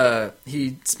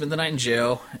 he spent the night in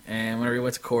jail, and whenever he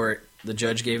went to court, the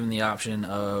judge gave him the option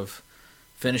of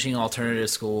finishing alternative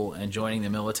school and joining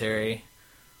the military,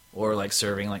 or like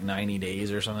serving like 90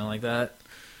 days or something like that.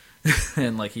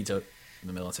 And like he took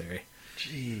the military.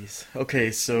 Jeez.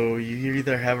 Okay, so you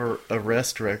either have a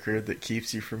arrest record that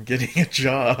keeps you from getting a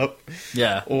job,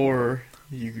 yeah, or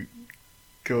you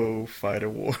go fight a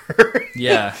war.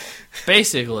 Yeah,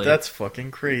 basically. That's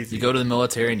fucking crazy. You go to the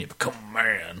military and you become a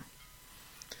man.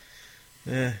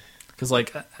 Yeah. Because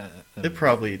like... it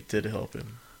probably did help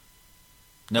him.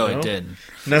 No, it didn't.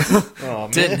 No? Oh,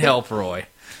 man. Didn't help Roy.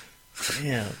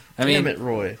 Damn. Damn it,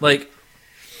 Roy. Like,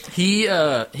 he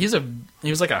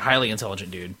was like a highly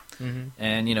intelligent dude. Mm-hmm.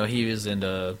 And, he was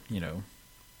into,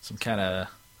 some kind of...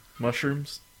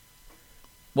 Mushrooms?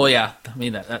 Well, yeah. I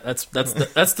mean, that's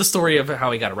the story of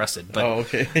how he got arrested. But, oh,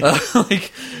 okay.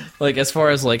 Like as far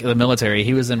as like the military,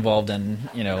 he was involved in,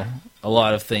 a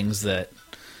lot of things that,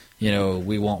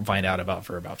 we won't find out about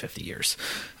for about 50 years.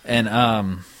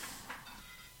 And,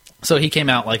 so he came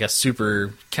out like a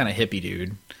super kind of hippie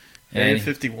dude. Area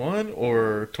 51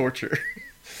 or torture?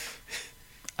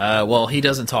 Well, he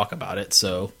doesn't talk about it,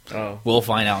 so we'll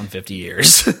find out in 50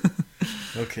 years.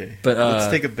 Okay. But let's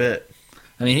take a bet.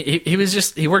 I mean, he was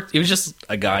just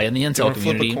a guy in the intel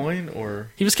community. Flip a coin,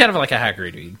 or he was kind of like a hacker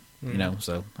dude,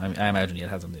 So I imagine it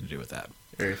had something to do with that.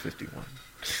 Area 51,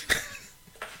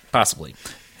 possibly.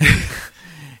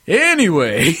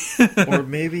 Anyway, or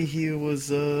maybe he was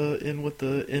in with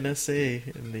the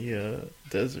NSA in the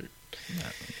desert.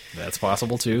 That's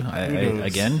possible too. I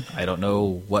don't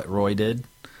know what Roy did.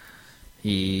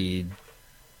 I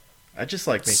just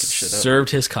like making shit up. Served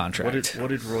his contract. What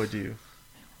did Roy do?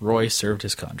 Roy served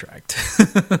his contract.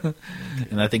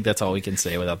 And I think that's all we can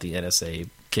say without the NSA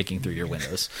kicking through your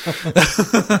windows.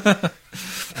 I'd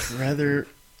rather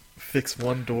fix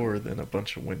one door than a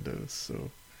bunch of windows, so...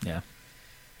 Yeah.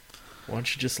 Why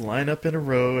don't you just line up in a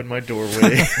row in my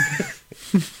doorway?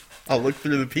 I'll look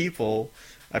through the people.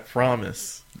 I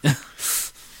promise.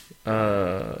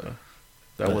 That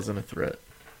wasn't a threat.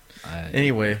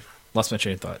 Anyway. Lost my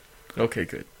train of thought. Okay,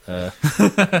 good.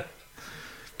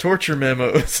 Torture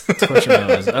memos. Torture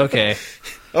memos. Okay.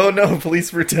 Oh no,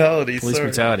 police brutality. Police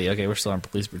brutality. Okay, we're still on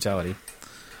police brutality.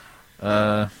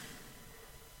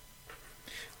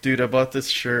 Dude, I bought this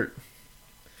shirt.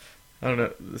 I don't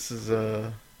know. This is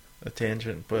a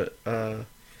tangent, but I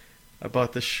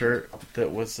bought this shirt that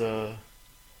was a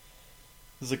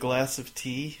glass of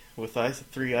tea with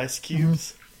 3 ice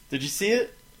cubes. Mm-hmm. Did you see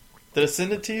it? Did I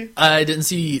send it to you? I didn't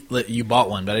see you bought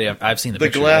one, but I've seen the The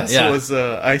picture. glass Yeah. was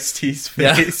Ice-T's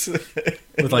Yeah. face. And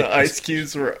With, like, the ice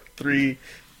cubes were 3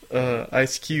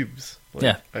 ice cubes. Like,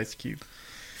 Yeah. Ice cube.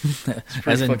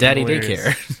 As in fucking Daddy hilarious.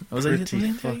 Daycare. Was it Pretty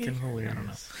Daddy fucking Daycare? hilarious. I don't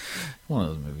know. One of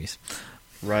those movies.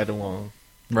 Ride Along.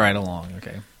 Right along.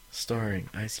 Okay. Starring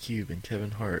Ice Cube and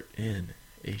Kevin Hart in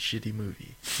a shitty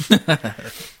movie.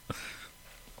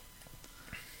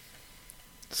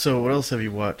 So, what else have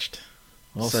you watched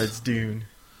besides Dune?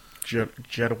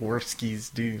 Jodorowsky's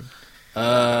Dune.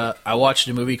 I watched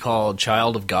a movie called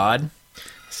Child of God.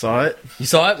 Saw it? You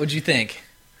saw it? What'd you think?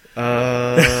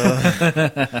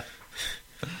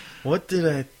 What did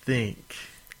I think?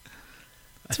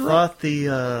 I thought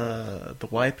the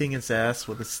wiping his ass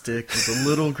with a stick was a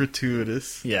little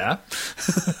gratuitous. Yeah.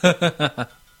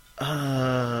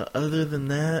 Other than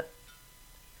that,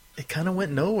 it kind of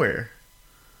went nowhere.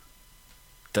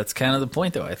 That's kind of the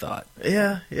point, though, I thought.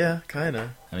 Yeah, kind of.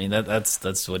 I mean,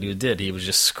 that's what he did. He was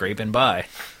just scraping by.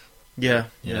 Yeah,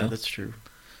 You know? that's true.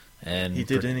 And He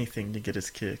did anything to get his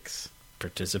kicks.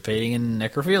 participating in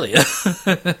necrophilia.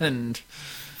 And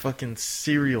Fucking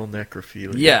serial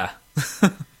necrophilia. yeah.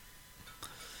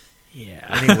 Yeah.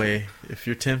 Anyway, if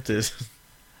you're tempted,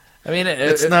 I mean,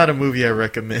 it's not a movie I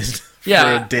recommend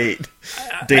Yeah. for a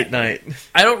date night.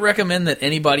 I don't recommend that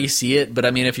anybody see it, but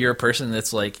I mean, if you're a person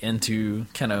that's like into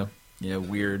kind of,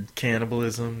 weird,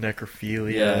 Cannibalism,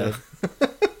 necrophilia.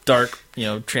 dark,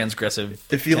 transgressive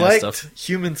If you kinda liked stuff.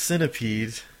 Human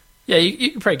Centipede, Yeah,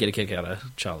 you can probably get a kick out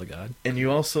of Child of God. and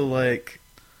you also like,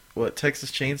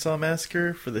 Texas Chainsaw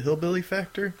Massacre for the Hillbilly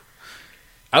Factor?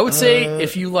 I would say Uh,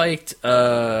 if you liked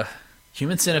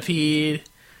Human Centipede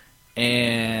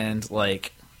and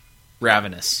like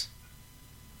Ravenous.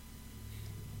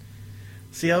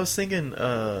 See, I was thinking,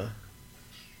 what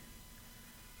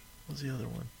was the other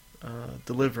one?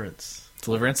 Deliverance.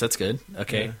 Deliverance, that's good.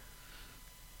 Okay.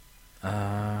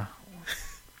 Yeah.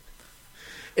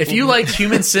 If you liked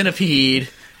Human Centipede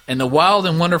and the Wild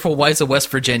and Wonderful Whites of West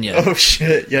Virginia. Oh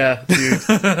shit, yeah, dude.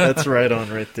 That's right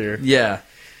on right there. Yeah.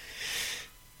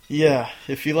 Yeah,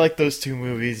 if you like those two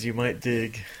movies, you might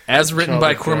dig. As written Child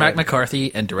by of Cormac God.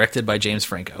 McCarthy and directed by James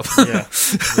Franco. Yeah.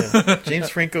 James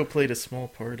Franco played a small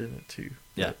part in it too.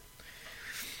 Yeah.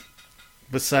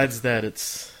 Besides that,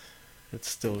 it's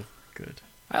still good.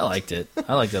 I liked it.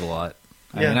 I liked it a lot.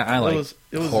 I Yeah, mean, I it like was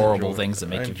horrible enjoyable. things that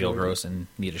make I you feel enjoyed it. gross and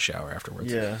need a shower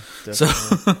afterwards. Yeah, So,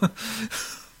 definitely.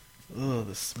 Oh,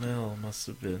 the smell must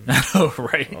have been oh,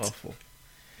 right. awful.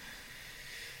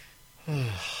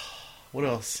 What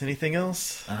else? Anything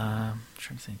else? Trying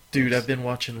to think. Dude, I've been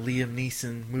watching Liam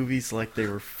Neeson movies like they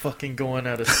were fucking going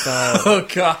out of style. Oh,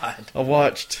 God. I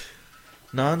watched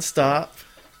Nonstop,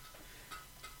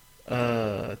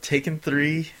 Taken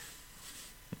 3,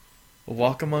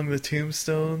 Walk Among the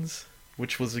Tombstones,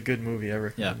 which was a good movie. I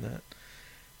recommend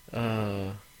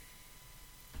that.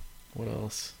 What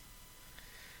else?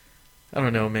 I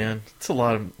don't know, man. It's a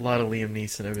lot of Liam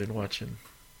Neeson I've been watching.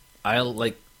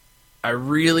 I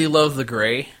really love The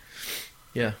Gray,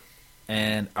 Yeah.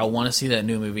 and I want to see that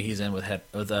new movie he's in with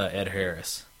Ed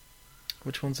Harris.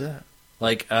 Which one's that?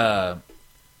 I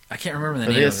can't remember the Are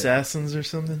name they of it. assassins or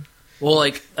something? Well,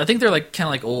 I think they're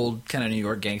kind of old kind of New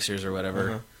York gangsters or whatever.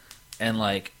 Uh-huh. And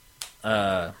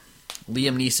Liam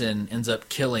Neeson ends up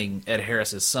killing Ed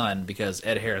Harris's son because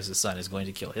Ed Harris's son is going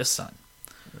to kill his son.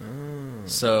 Oh,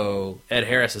 So Ed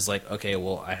Harris is like, okay,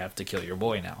 well, I have to kill your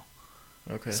boy now.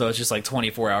 okay. So it's just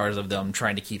 24 hours of them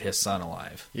trying to keep his son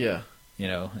alive, Yeah.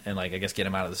 and I guess get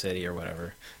him out of the city or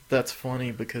whatever. That's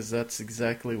funny because that's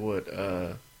exactly what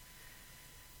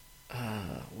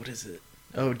what is it?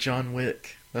 Oh, John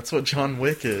Wick. That's what John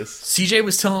Wick is. CJ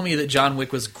was telling me that John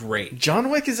Wick was great. John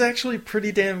Wick is actually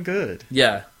pretty damn good.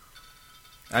 Yeah.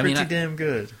 I mean, Damn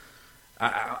good.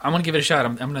 I'm going to give it a shot.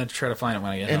 I'm going to try to find it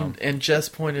when I get home. And Jess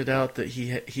pointed out that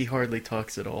he hardly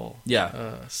talks at all.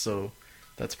 Yeah. So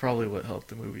that's probably what helped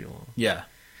the movie along. Yeah.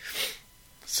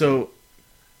 So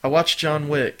I watched John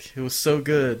Wick. It was so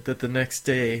good that the next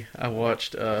day I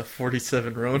watched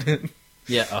 47 Ronin.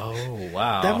 Yeah. Oh,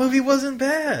 wow. That movie wasn't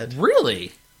bad.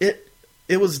 Really?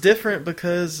 It was different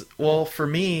because, well, for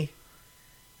me,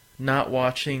 not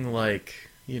watching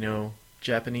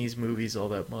Japanese movies all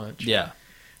that much. Yeah.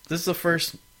 This is the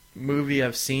first movie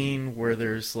I've seen where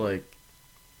there's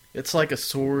it's like a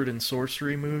sword and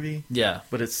sorcery movie, Yeah.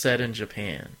 but it's set in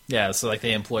Japan. Yeah. So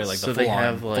they employ So the they full-on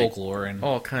have, folklore and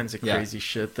All kinds of Yeah. crazy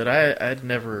shit that I'd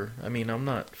never. I mean, I'm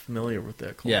not familiar with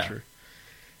that Yeah. culture,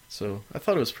 so I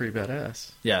thought it was pretty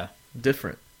badass, yeah.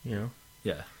 different. Yeah.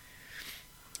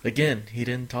 Again, he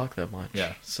didn't talk that much.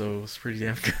 Yeah. So it was pretty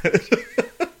damn good.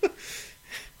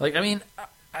 I mean,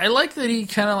 I like that he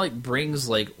kind of like brings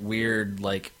like weird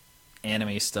like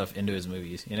anime stuff into his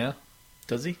movies. You know?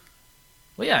 Does he?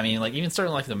 Well, yeah. I mean, like even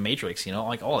starting like The Matrix. You know,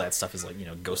 like all that stuff is like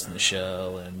Ghost in the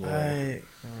Shell and. I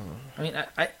mean,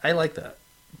 I like that.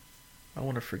 I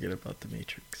want to forget about The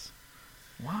Matrix.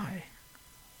 Why?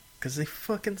 Because they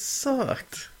fucking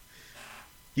sucked.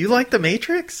 You like The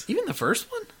Matrix? Even the first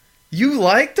one? You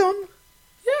liked them?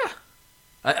 Yeah.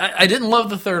 I didn't love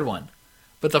the third one.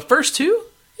 But the first two?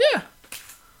 Yeah.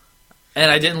 And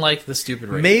I didn't like the stupid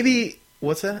rave. Maybe...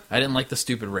 What's that? I didn't like the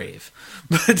stupid rave.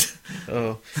 But...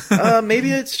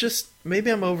 maybe it's just...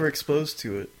 Maybe I'm overexposed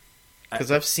to it.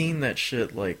 Because I've seen that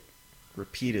shit, like,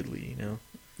 repeatedly, you know?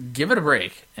 Give it a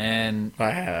break. And...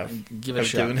 I have. Give it a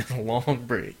shot. I've given it a long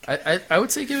break. I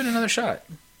would say give it another shot.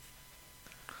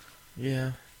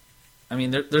 Yeah. I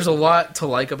mean, there's a lot to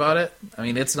like about it. I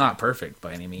mean, it's not perfect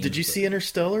by any means. Did you see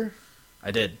Interstellar?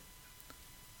 I did.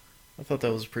 I thought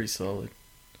that was pretty solid.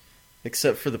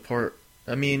 Except for the part...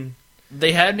 I mean...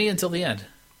 They had me until the end.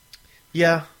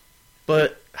 Yeah,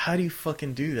 but how do you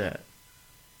fucking do that?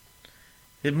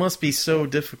 It must be so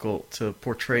difficult to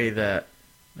portray that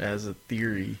as a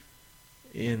theory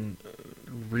in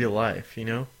real life, you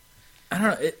know? I don't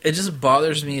know. It just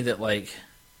bothers me that, like...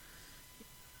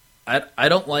 I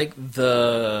don't like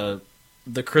the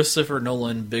Christopher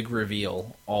Nolan big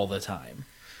reveal all the time.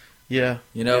 Yeah.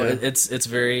 You know, yeah. it's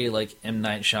very like M.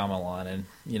 Night Shyamalan,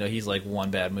 and he's like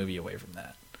one bad movie away from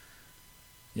that.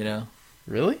 You know?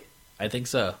 Really? I think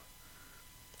so.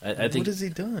 I think. What has he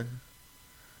done?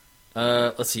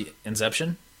 Let's see,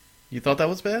 Inception. You thought that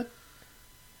was bad?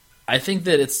 I think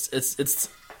that it's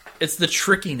the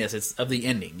trickiness of the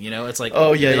ending. You know, it's like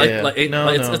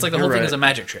it's like the whole thing is a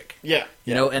magic trick. Yeah.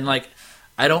 You know, and like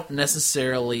I don't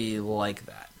necessarily like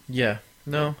that. Yeah.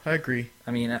 No, I agree.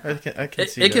 I mean, I can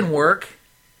see it that. can work,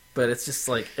 but it's just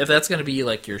like if that's going to be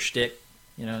like your shtick,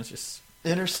 it's just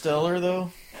Interstellar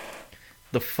though.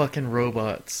 The fucking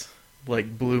robots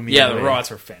like blew me away. Yeah, the robots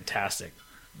were fantastic.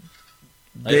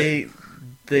 They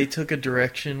took a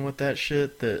direction with that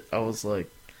shit that I was like,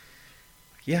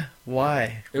 yeah,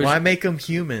 why? Why make them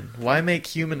human? Why make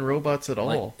human robots at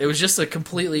all? Like, it was just a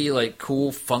completely like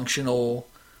cool, functional,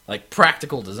 like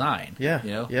practical design. Yeah,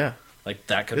 yeah. Like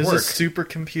that could work. It was a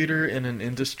supercomputer in an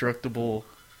indestructible,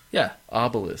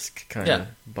 obelisk kind of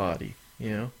body. You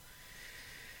know,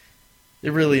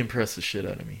 it really impressed the shit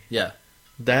out of me. Yeah,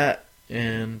 that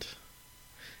and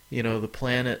the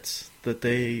planets that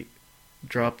they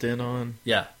dropped in on.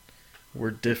 Yeah, were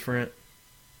different,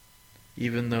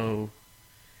 even though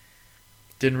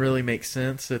it didn't really make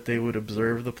sense that they would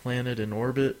observe the planet in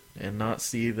orbit and not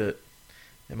see that.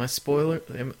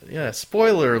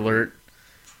 Spoiler alert.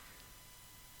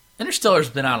 Interstellar's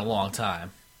been out a long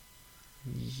time.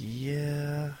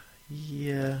 Yeah.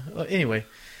 Anyway,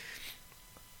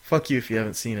 fuck you if you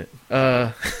haven't seen it.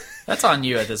 That's on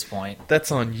you at this point.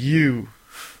 That's on you.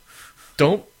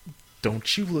 Don't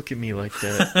you look at me like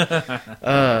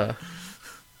that.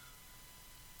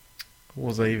 What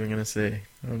was I even going to say?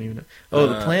 I don't even know. Oh,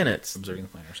 the planets. Observing the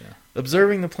planets, yeah.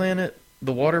 Observing the planet,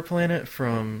 the water planet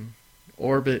from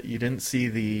orbit, you didn't see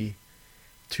the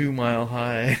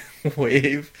 2-mile-high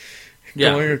wave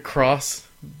going across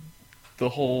the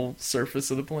whole surface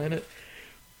of the planet.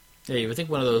 Yeah, you would think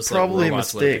one of those probably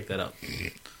robots a would mistake. pick that up.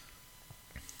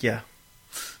 Yeah.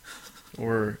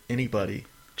 Or anybody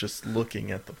just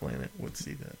looking at the planet would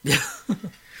see that. Yeah.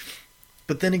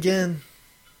 But then again,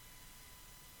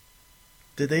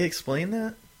 did they explain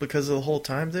that? Because of the whole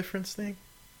time difference thing?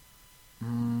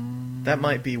 That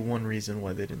might be one reason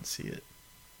why they didn't see it.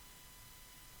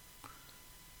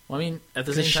 Well, I mean, at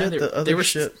the same time,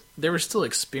 they were still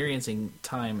experiencing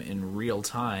time in real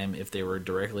time if they were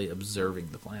directly observing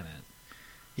the planet.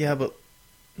 Yeah, but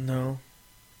no.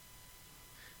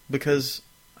 Because...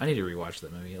 I need to rewatch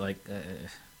that movie. Like, I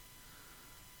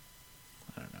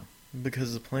don't know.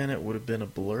 Because the planet would have been a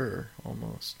blur,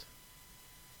 almost.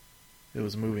 It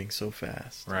was moving so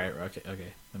fast. Right, okay,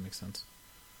 that makes sense.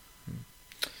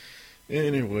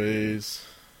 Anyways.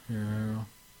 Yeah.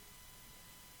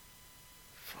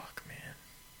 Fuck, man.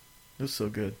 It was so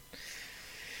good.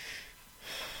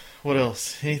 What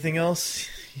else? Anything else?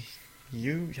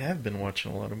 You have been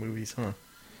watching a lot of movies, huh?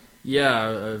 Yeah,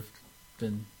 I've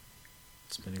been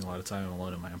spending a lot of time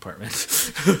alone in my apartment.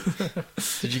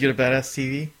 Did you get a badass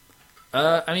TV?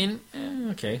 I mean,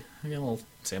 okay. I got a little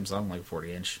Samsung, like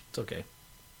 40-inch. It's okay.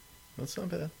 That's not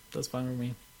bad. That's fine with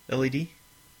me. LED?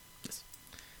 Yes.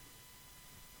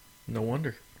 No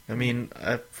wonder. I mean,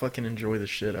 I fucking enjoy the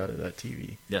shit out of that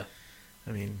TV. Yeah.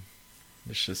 I mean,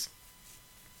 it's just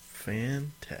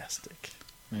fantastic.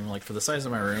 I mean, like, for the size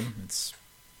of my room, it's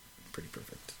pretty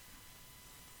perfect.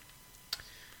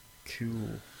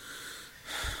 cool.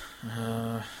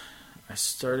 I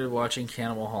started watching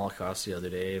Cannibal Holocaust the other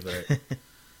day, but I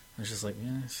was just like,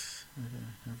 yes,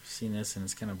 I've seen this and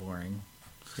it's kind of boring.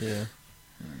 Yeah.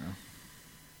 I don't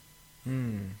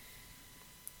know.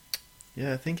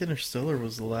 Yeah, I think Interstellar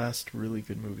was the last really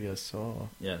good movie I saw.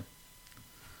 Yeah.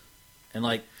 And,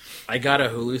 like, I got a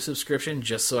Hulu subscription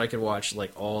just so I could watch,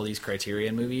 like, all these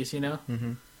Criterion movies, you know?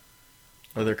 Mm-hmm.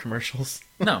 Are there commercials?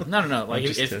 No. Like, I'm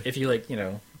just if you, like, you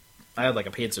know, I had, like,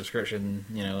 a paid subscription,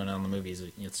 you know, and on the movies,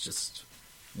 it's just,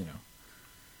 you know.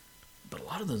 But a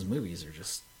lot of those movies are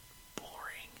just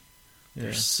boring. Yeah.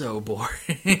 They're so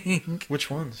boring. Which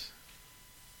ones?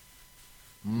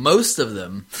 Most of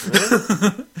them.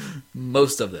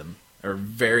 Most of them are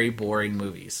very boring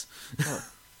movies. Oh.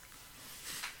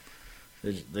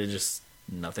 They just,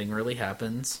 nothing really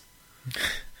happens.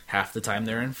 Half the time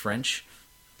they're in French.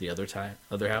 The other half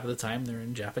of the time they're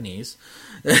in Japanese.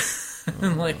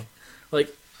 And like,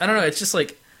 I don't know, it's just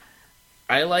like,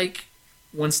 I like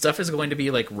when stuff is going to be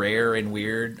like rare and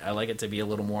weird, I like it to be a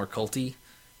little more culty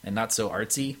and not so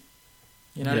artsy.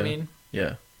 You know what I mean?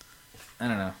 Yeah. I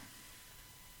don't know.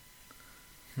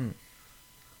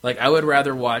 Like, I would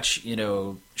rather watch, you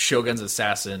know, Shogun's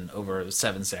Assassin over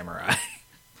Seven Samurai.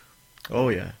 Oh,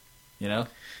 yeah. You know?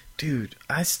 Dude,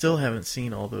 I still haven't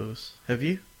seen all those. Have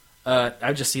you?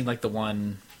 I've just seen, like, the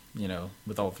one, you know,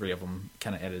 with all three of them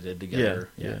kind of edited together.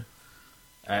 Yeah.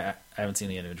 I haven't seen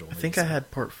the individual I movies. think I had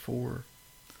part 4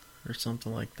 or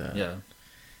something like that. Yeah.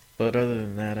 But other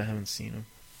than that, I haven't seen him.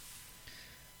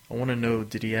 I want to know,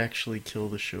 did he actually kill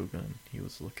the Shogun he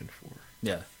was looking for?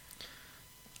 Yeah.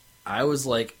 I was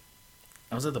at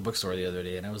the bookstore the other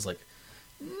day, and I was like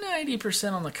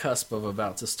 90% on the cusp of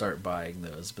about to start buying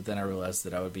those, but then I realized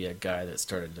that I would be a guy that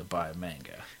started to buy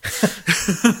manga.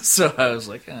 So I was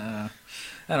like, I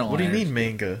don't want. What do you mean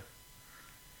manga?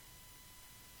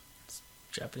 It's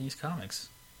Japanese comics.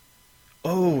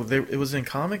 Oh, it was in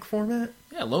comic format?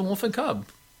 Yeah, Lone Wolf and Cub.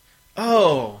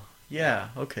 Oh, yeah,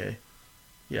 okay.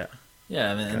 Yeah.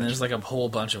 Yeah, and Gotcha. there's like a whole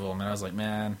bunch of them, and I was like,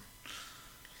 man,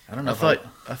 I don't know.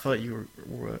 I thought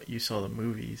you saw the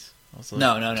movies. I was like,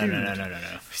 No. Dude,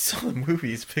 I saw the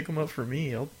movies. Pick them up for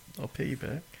me. I'll pay you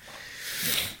back.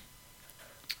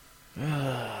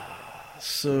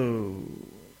 So,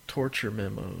 torture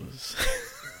memos.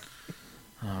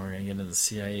 Oh, we're gonna get into the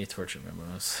CIA torture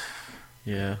memos.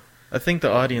 Yeah, I think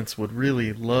the audience would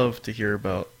really love to hear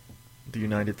about the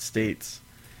United States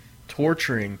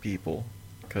torturing people,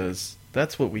 because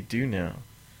that's what we do now.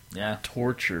 Yeah,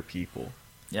 Torture people.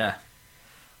 yeah.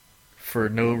 For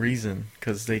no reason,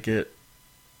 because they get,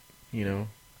 you know,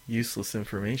 useless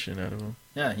information out of them.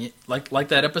 Yeah, like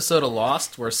that episode of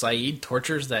Lost where Saeed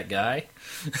tortures that guy.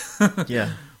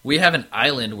 Yeah. We have an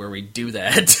island where we do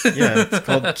that. Yeah, it's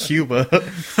called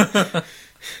Cuba.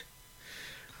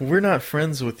 We're not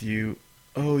friends with you.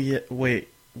 Oh, yeah, wait.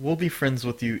 We'll be friends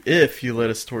with you if you let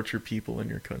us torture people in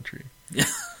your country. Yeah.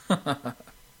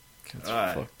 It's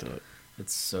fucked up.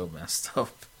 It's so messed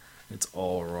up. It's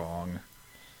all wrong.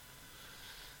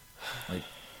 Like,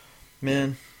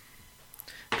 man,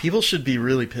 people should be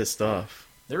really pissed off.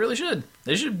 They really should.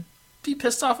 They should be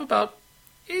pissed off about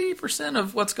 80%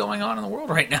 of what's going on in the world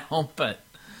right now, but...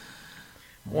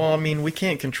 Well, I mean, we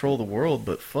can't control the world,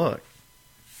 but fuck.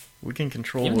 We can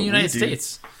control even what the United we do.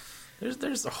 States.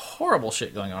 There's horrible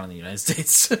shit going on in the United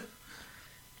States.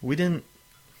 We didn't...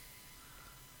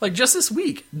 Like, just this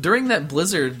week, during that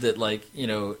blizzard that, like, you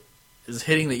know, is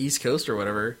hitting the East Coast or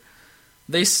whatever,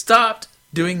 they stopped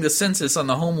doing the census on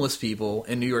the homeless people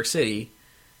in New York City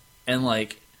and,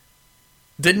 like,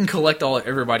 didn't collect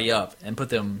everybody up and put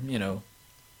them, you know,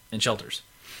 in shelters.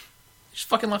 Just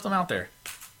fucking left them out there.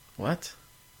 What?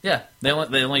 Yeah, they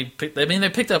only picked, I mean, they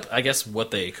picked up, I guess, what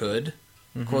they could,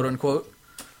 quote unquote.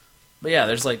 But yeah,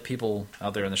 there's like people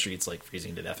out there in the streets like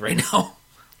freezing to death right now.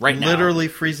 Right now. Literally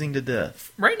freezing to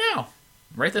death. Right now.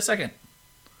 Right this second.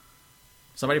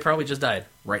 Somebody probably just died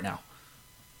right now.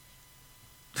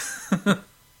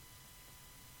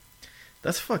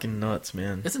 That's fucking nuts,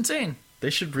 man. It's insane. They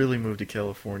should really move to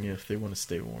California if they want to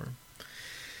stay warm.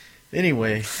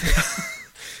 Anyway,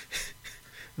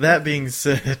 that being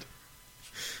said,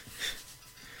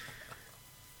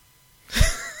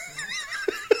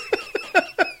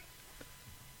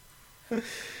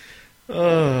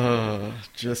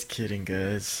 just kidding,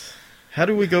 guys. How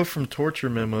do we go from torture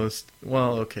memos?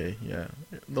 Well, okay, yeah.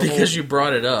 Because you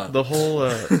brought it up. The whole,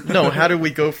 no, how do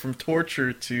we go from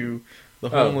torture to the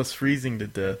homeless freezing to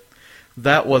death?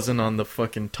 That wasn't on the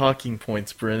fucking talking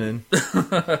points, Brennan.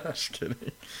 Just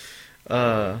kidding.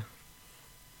 Yeah,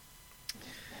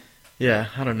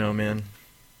 I don't know, man.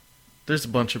 There's a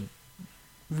bunch of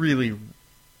really,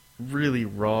 really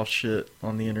raw shit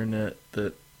on the internet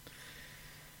that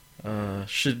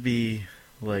should be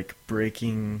like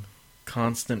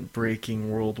constant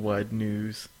breaking worldwide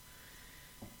news,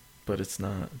 but it's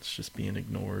not. It's just being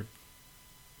ignored.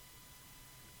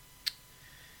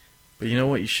 But you know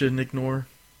what you shouldn't ignore?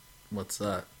 What's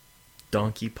that?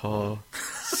 Donkey paw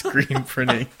screen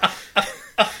printing.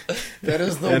 That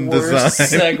is the And worst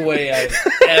design. segue I've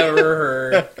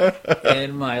ever heard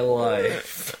in my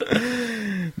life.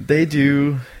 They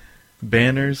do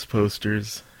banners,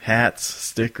 posters, hats,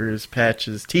 stickers,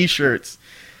 patches, t-shirts,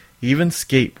 even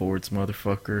skateboards,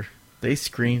 motherfucker. They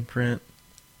screen print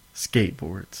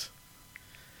skateboards.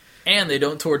 And they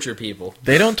don't torture people.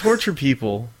 They don't torture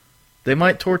people. They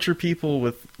might torture people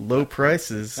with low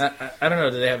prices. I don't know.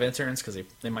 Do they have interns? Because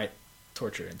they might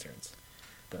torture interns.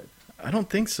 But I don't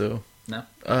think so. no.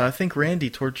 I think Randy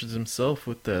tortures himself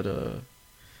with that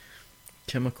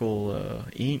chemical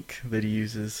ink that he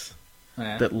uses Oh,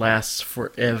 yeah. that lasts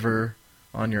forever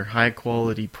on your high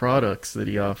quality products that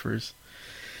he offers.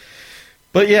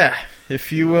 But yeah,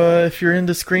 if you're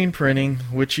into screen printing,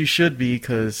 which you should be,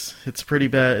 because it's a pretty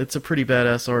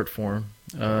badass art form.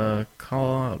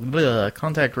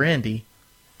 Contact Randy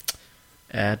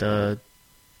at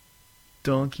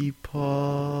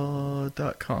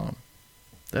donkeypaw.com.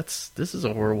 This is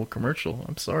a horrible commercial.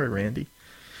 I'm sorry, Randy.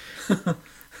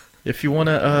 If you want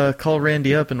to call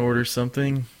Randy up and order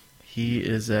something, he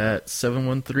is at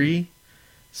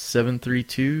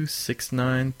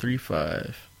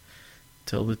 713-732-6935.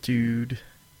 Tell the dude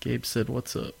Gabe said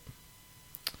what's up.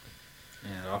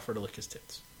 And offer to lick his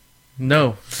tits.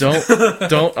 No,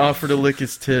 don't offer to lick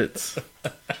his tits.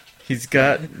 He's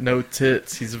got no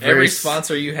tits. He's a very Every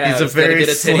sponsor you have he's a is going to very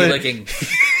get a titty slim- licking.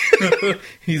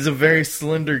 He's a very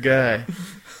slender guy,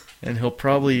 and he'll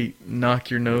probably knock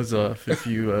your nose off if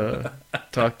you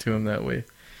talk to him that way.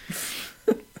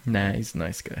 Nah, he's a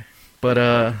nice guy. But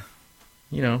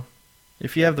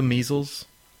if you have the measles,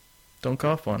 don't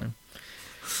cough on him.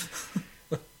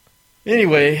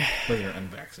 Anyway, Whether you're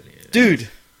unvaccinated. dude,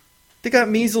 they got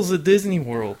measles at Disney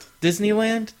World.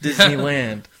 Disneyland?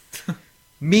 Disneyland.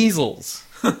 Measles.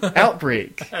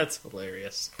 Outbreak. That's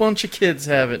hilarious. Bunch of kids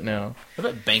have it now. I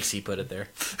bet Banksy put it there.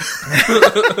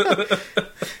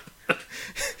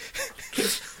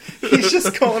 He's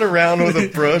just going around with a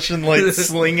brush and like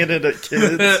slinging it at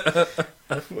kids.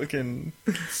 Fucking.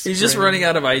 He's just running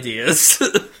out of ideas.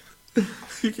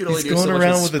 You can only He's do so going much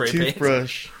around with with a spray paint.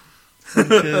 toothbrush on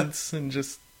kids and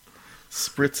just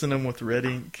spritzing them with red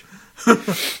ink.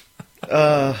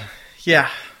 Yeah.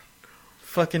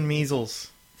 Fucking measles.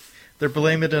 They're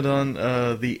blaming it on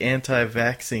the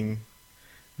anti-vaxxing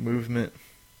movement.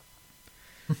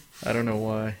 I don't know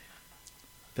why.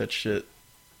 That shit.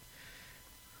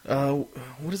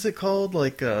 What is it called?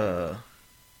 Like,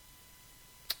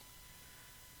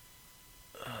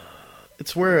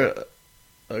 it's where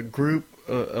a group,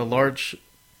 a large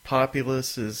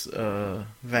populace is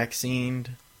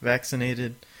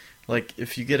vaccinated. Like,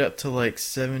 if you get up to like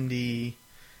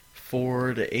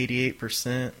 74 to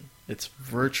 88%, it's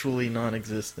virtually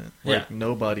non-existent. Like, Yeah.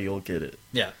 nobody will get it.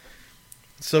 Yeah.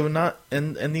 So not,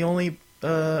 and the only,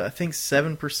 I think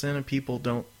 7% of people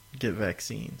don't get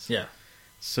vaccines. Yeah.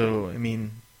 So, I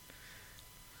mean,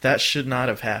 that should not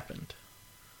have happened.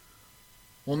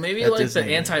 Well, maybe At like the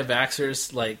Disneyland.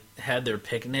 anti-vaxxers like had their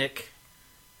picnic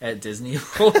at Disney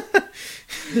World.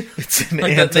 It's an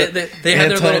Like they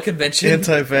had their little convention.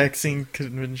 Anti-vaccine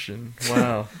convention.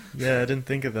 Wow. Yeah, I didn't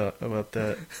think about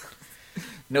that.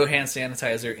 No hand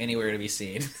sanitizer anywhere to be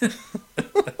seen.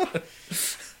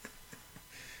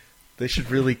 They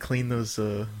should really clean those,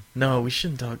 No, we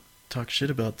shouldn't talk shit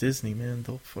about Disney, man.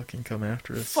 They'll fucking come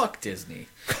after us. Fuck Disney.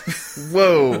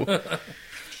 Whoa.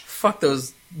 Fuck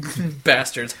those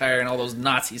bastards hiring all those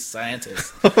Nazi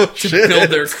scientists Oh, to shit. build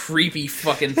their creepy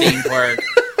fucking theme park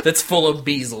that's full of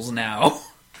measles now.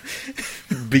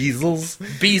 Beezels.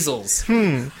 Measles.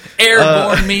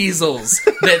 Airborne measles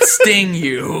that sting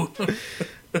you.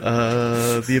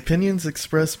 The opinions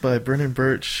expressed by Brennan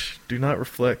Birch do not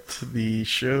reflect the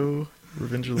show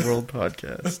Revenge of the World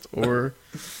podcast or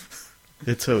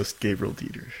its host Gabriel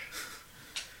Dieter.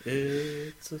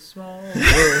 It's a small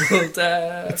world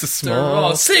after It's a small-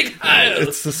 all. Sing higher.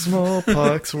 It's the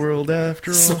smallpox world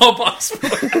after all. Smallpox.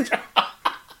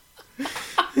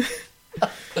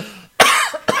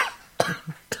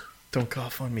 Don't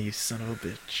cough on me, you son of a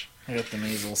bitch. I got the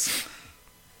measles.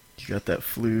 You got that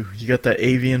flu. You got that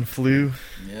avian flu.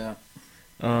 Yeah.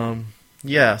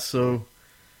 Yeah, so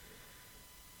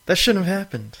that shouldn't have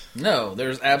happened. No,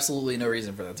 there's absolutely no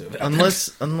reason for that to have happened.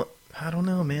 Unless I don't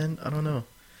know, man. I don't know.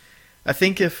 I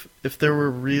think if there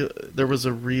was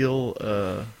a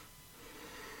real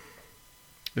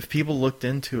if people looked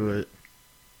into it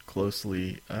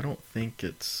closely, I don't think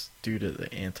it's due to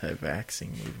the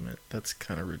anti-vaxxing movement. That's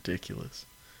kind of ridiculous.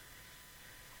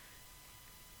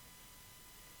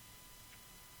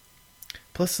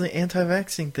 Plus, the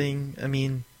anti-vaxxing thing, I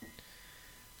mean,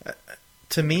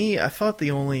 to me, I thought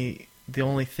the only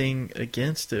thing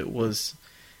against it was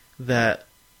that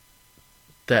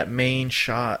main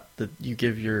shot that you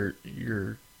give your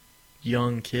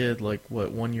young kid, like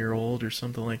what, 1 year old or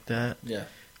something like that. Yeah.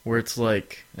 Where it's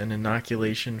like an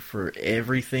inoculation for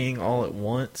everything all at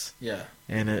once. Yeah.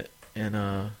 And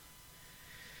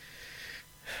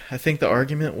I think the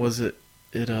argument was it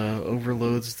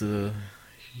overloads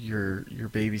your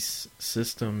baby's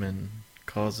system and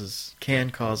can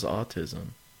cause autism.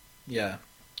 Yeah.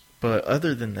 But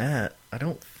other than that, I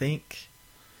don't think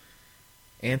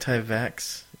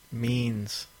anti-vax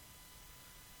means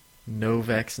no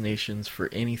vaccinations for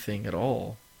anything at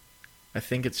all. I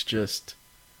think it's just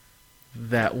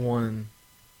that one.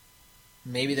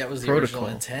 Maybe that was the protocol.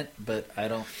 original intent, but I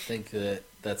don't think that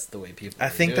that's the way people. I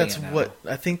think that's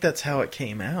I think that's how it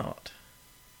came out.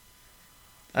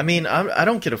 I mean, I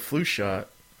don't get a flu shot.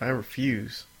 I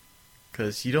refuse,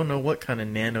 because you don't know what kind of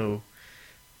nano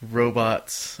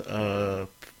robots,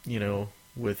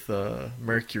 with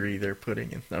mercury they're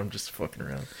putting in. I'm just fucking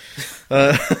around.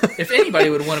 If anybody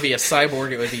would want to be a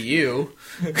cyborg, it would be you.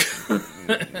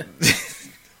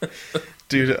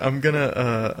 Dude, I'm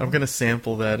gonna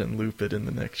sample that and loop it in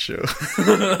the next show.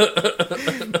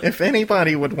 If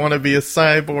anybody would want to be a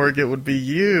cyborg, it would be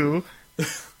you.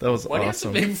 That was Why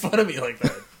awesome. do you have to make fun of me like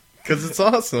that? Because it's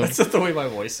awesome. That's not the way my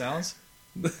voice sounds.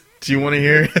 Do you want to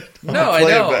hear it? No, I'll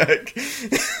play I don't. it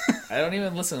back. I don't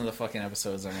even listen to the fucking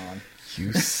episodes I'm on.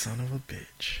 You son of a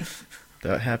bitch.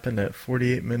 That happened at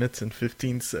 48 minutes and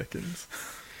 15 seconds.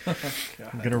 God.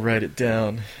 I'm going to write it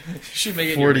down. You should make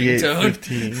it your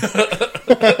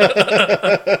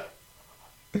 48:15.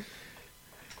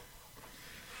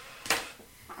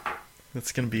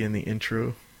 That's going to be in the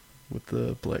intro with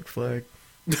the black flag.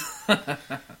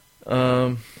 I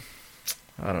don't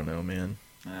know, man.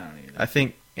 I don't either. I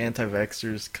think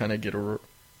anti-vaxxers kind of get a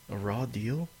raw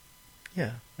deal.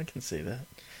 Yeah, I can say that.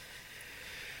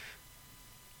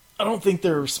 I don't think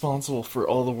they're responsible for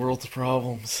all the world's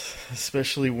problems,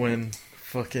 especially when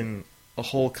fucking a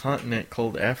whole continent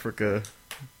called Africa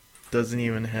doesn't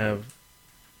even have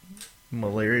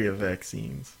malaria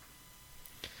vaccines.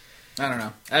 I don't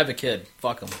know. I have a kid.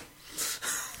 Fuck him.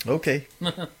 Okay,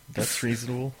 that's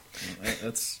reasonable.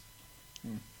 That's.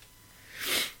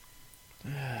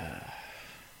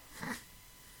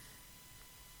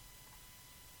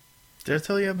 Did I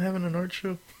tell you I'm having an art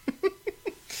show?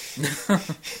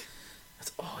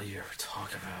 That's all you ever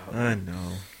talk about. I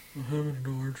know. I'm having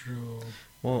an art show.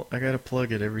 Well, I gotta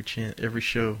plug it every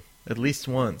show, at least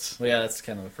once. Well, yeah, that's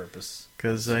kind of the purpose.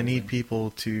 Because I need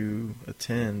people to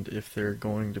attend if they're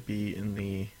going to be in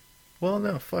the... Well,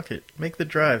 no, fuck it. Make the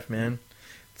drive, man.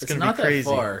 It's gonna not be crazy.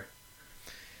 that far.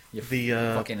 You The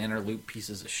fucking interloop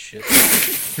pieces of shit.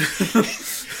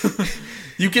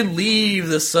 You can leave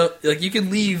you can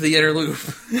leave the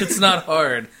interloop. It's not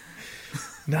hard.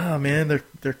 Nah, man,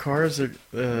 their cars are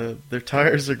their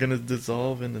tires are gonna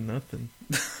dissolve into nothing.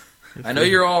 I know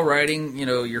you're all riding,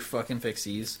 your fucking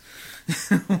fixies.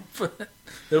 But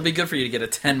it'll be good for you to get a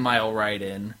 10-mile ride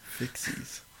in.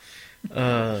 Fixies.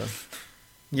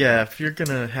 Yeah, if you're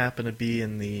gonna happen to be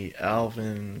in the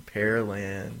Alvin,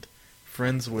 Pearland,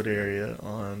 Friendswood area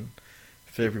on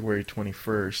February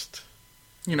 21st.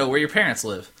 Where your parents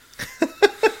live.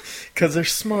 Because they're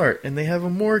smart and they have a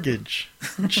mortgage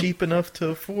cheap enough to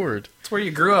afford. It's where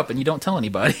you grew up and you don't tell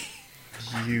anybody.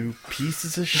 You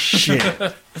pieces of shit.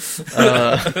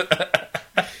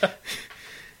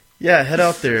 Yeah, head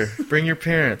out there. Bring your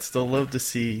parents. They'll love to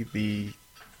see the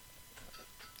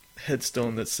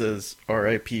headstone that says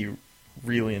R.I.P.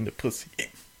 really into pussy.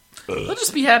 They'll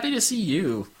just be happy to see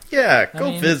you. Yeah,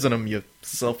 go visit them, you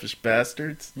selfish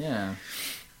bastards. Yeah.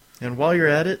 And while you're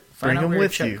at it, Find bring out them where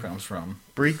with your you. check comes from.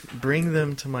 Bring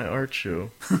them to my art show.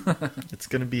 It's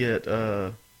going to be at,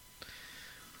 where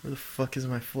the fuck is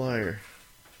my flyer?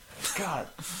 God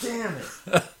damn it.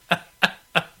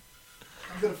 I'm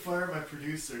going to fire my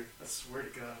producer. I swear to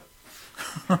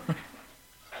God.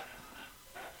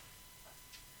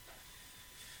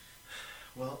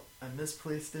 Well, I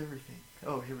misplaced everything.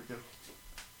 Oh, here we go.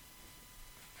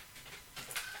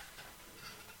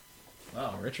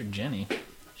 Wow, Richard Jenny.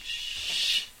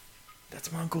 Shh.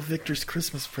 That's my Uncle Victor's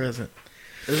Christmas present.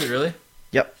 Is it really?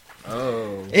 Yep.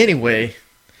 Oh. Anyway.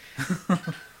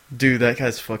 Dude, that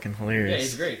guy's fucking hilarious. Yeah,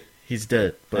 he's great. He's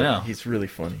dead, I know. but he's really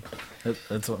funny.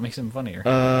 That's what makes him funnier.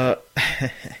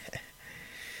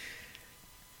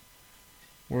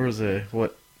 Rosé.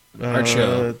 What? Art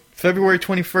show. February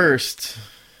 21st,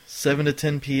 7 to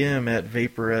 10 p.m. at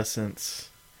Vapor Essence,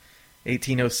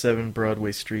 1807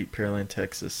 Broadway Street, Pearland,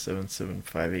 Texas,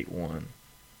 77581.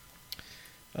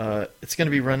 It's going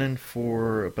to be running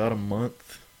for about a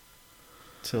month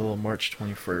till March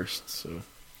 21st, so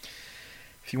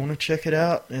if you want to check it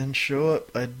out and show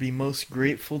up, I'd be most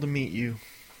grateful to meet you.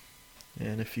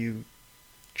 And if you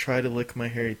try to lick my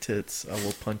hairy tits, I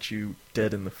will punch you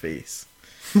dead in the face.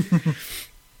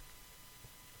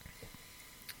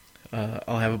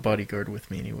 I'll have a bodyguard with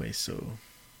me anyway, so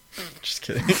just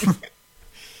kidding.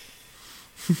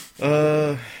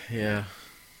 Yeah.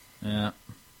 Yeah.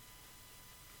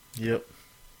 Yep.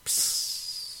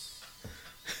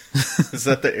 Is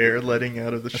that the air letting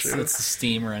out of the show? That's the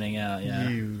steam running out, yeah.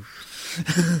 You.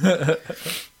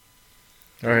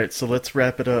 Alright, so let's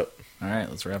wrap it up. Alright,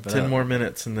 let's wrap it up. 10 more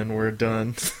minutes and then we're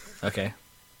done. Okay.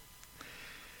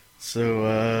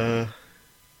 So,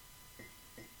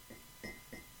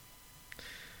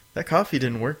 that coffee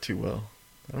didn't work too well.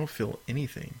 I don't feel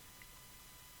anything.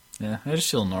 Yeah, I just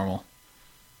feel normal.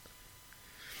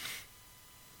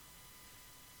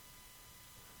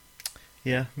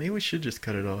 Yeah, maybe we should just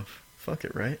cut it off. Fuck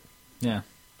it, right? Yeah.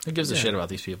 Who gives a Yeah. shit about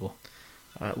these people?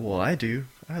 Well, I do.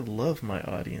 I love my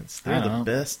audience. They're the know.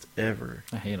 best ever.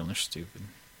 I hate them. They're stupid.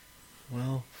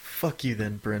 Well, fuck you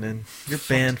then, Brennan. You're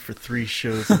banned for 3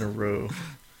 shows in a row.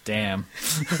 Damn.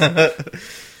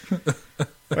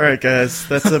 Alright, guys.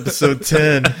 That's episode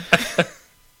 10.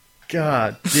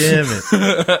 God damn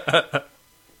it.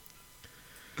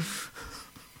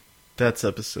 That's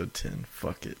episode 10.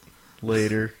 Fuck it.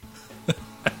 Later.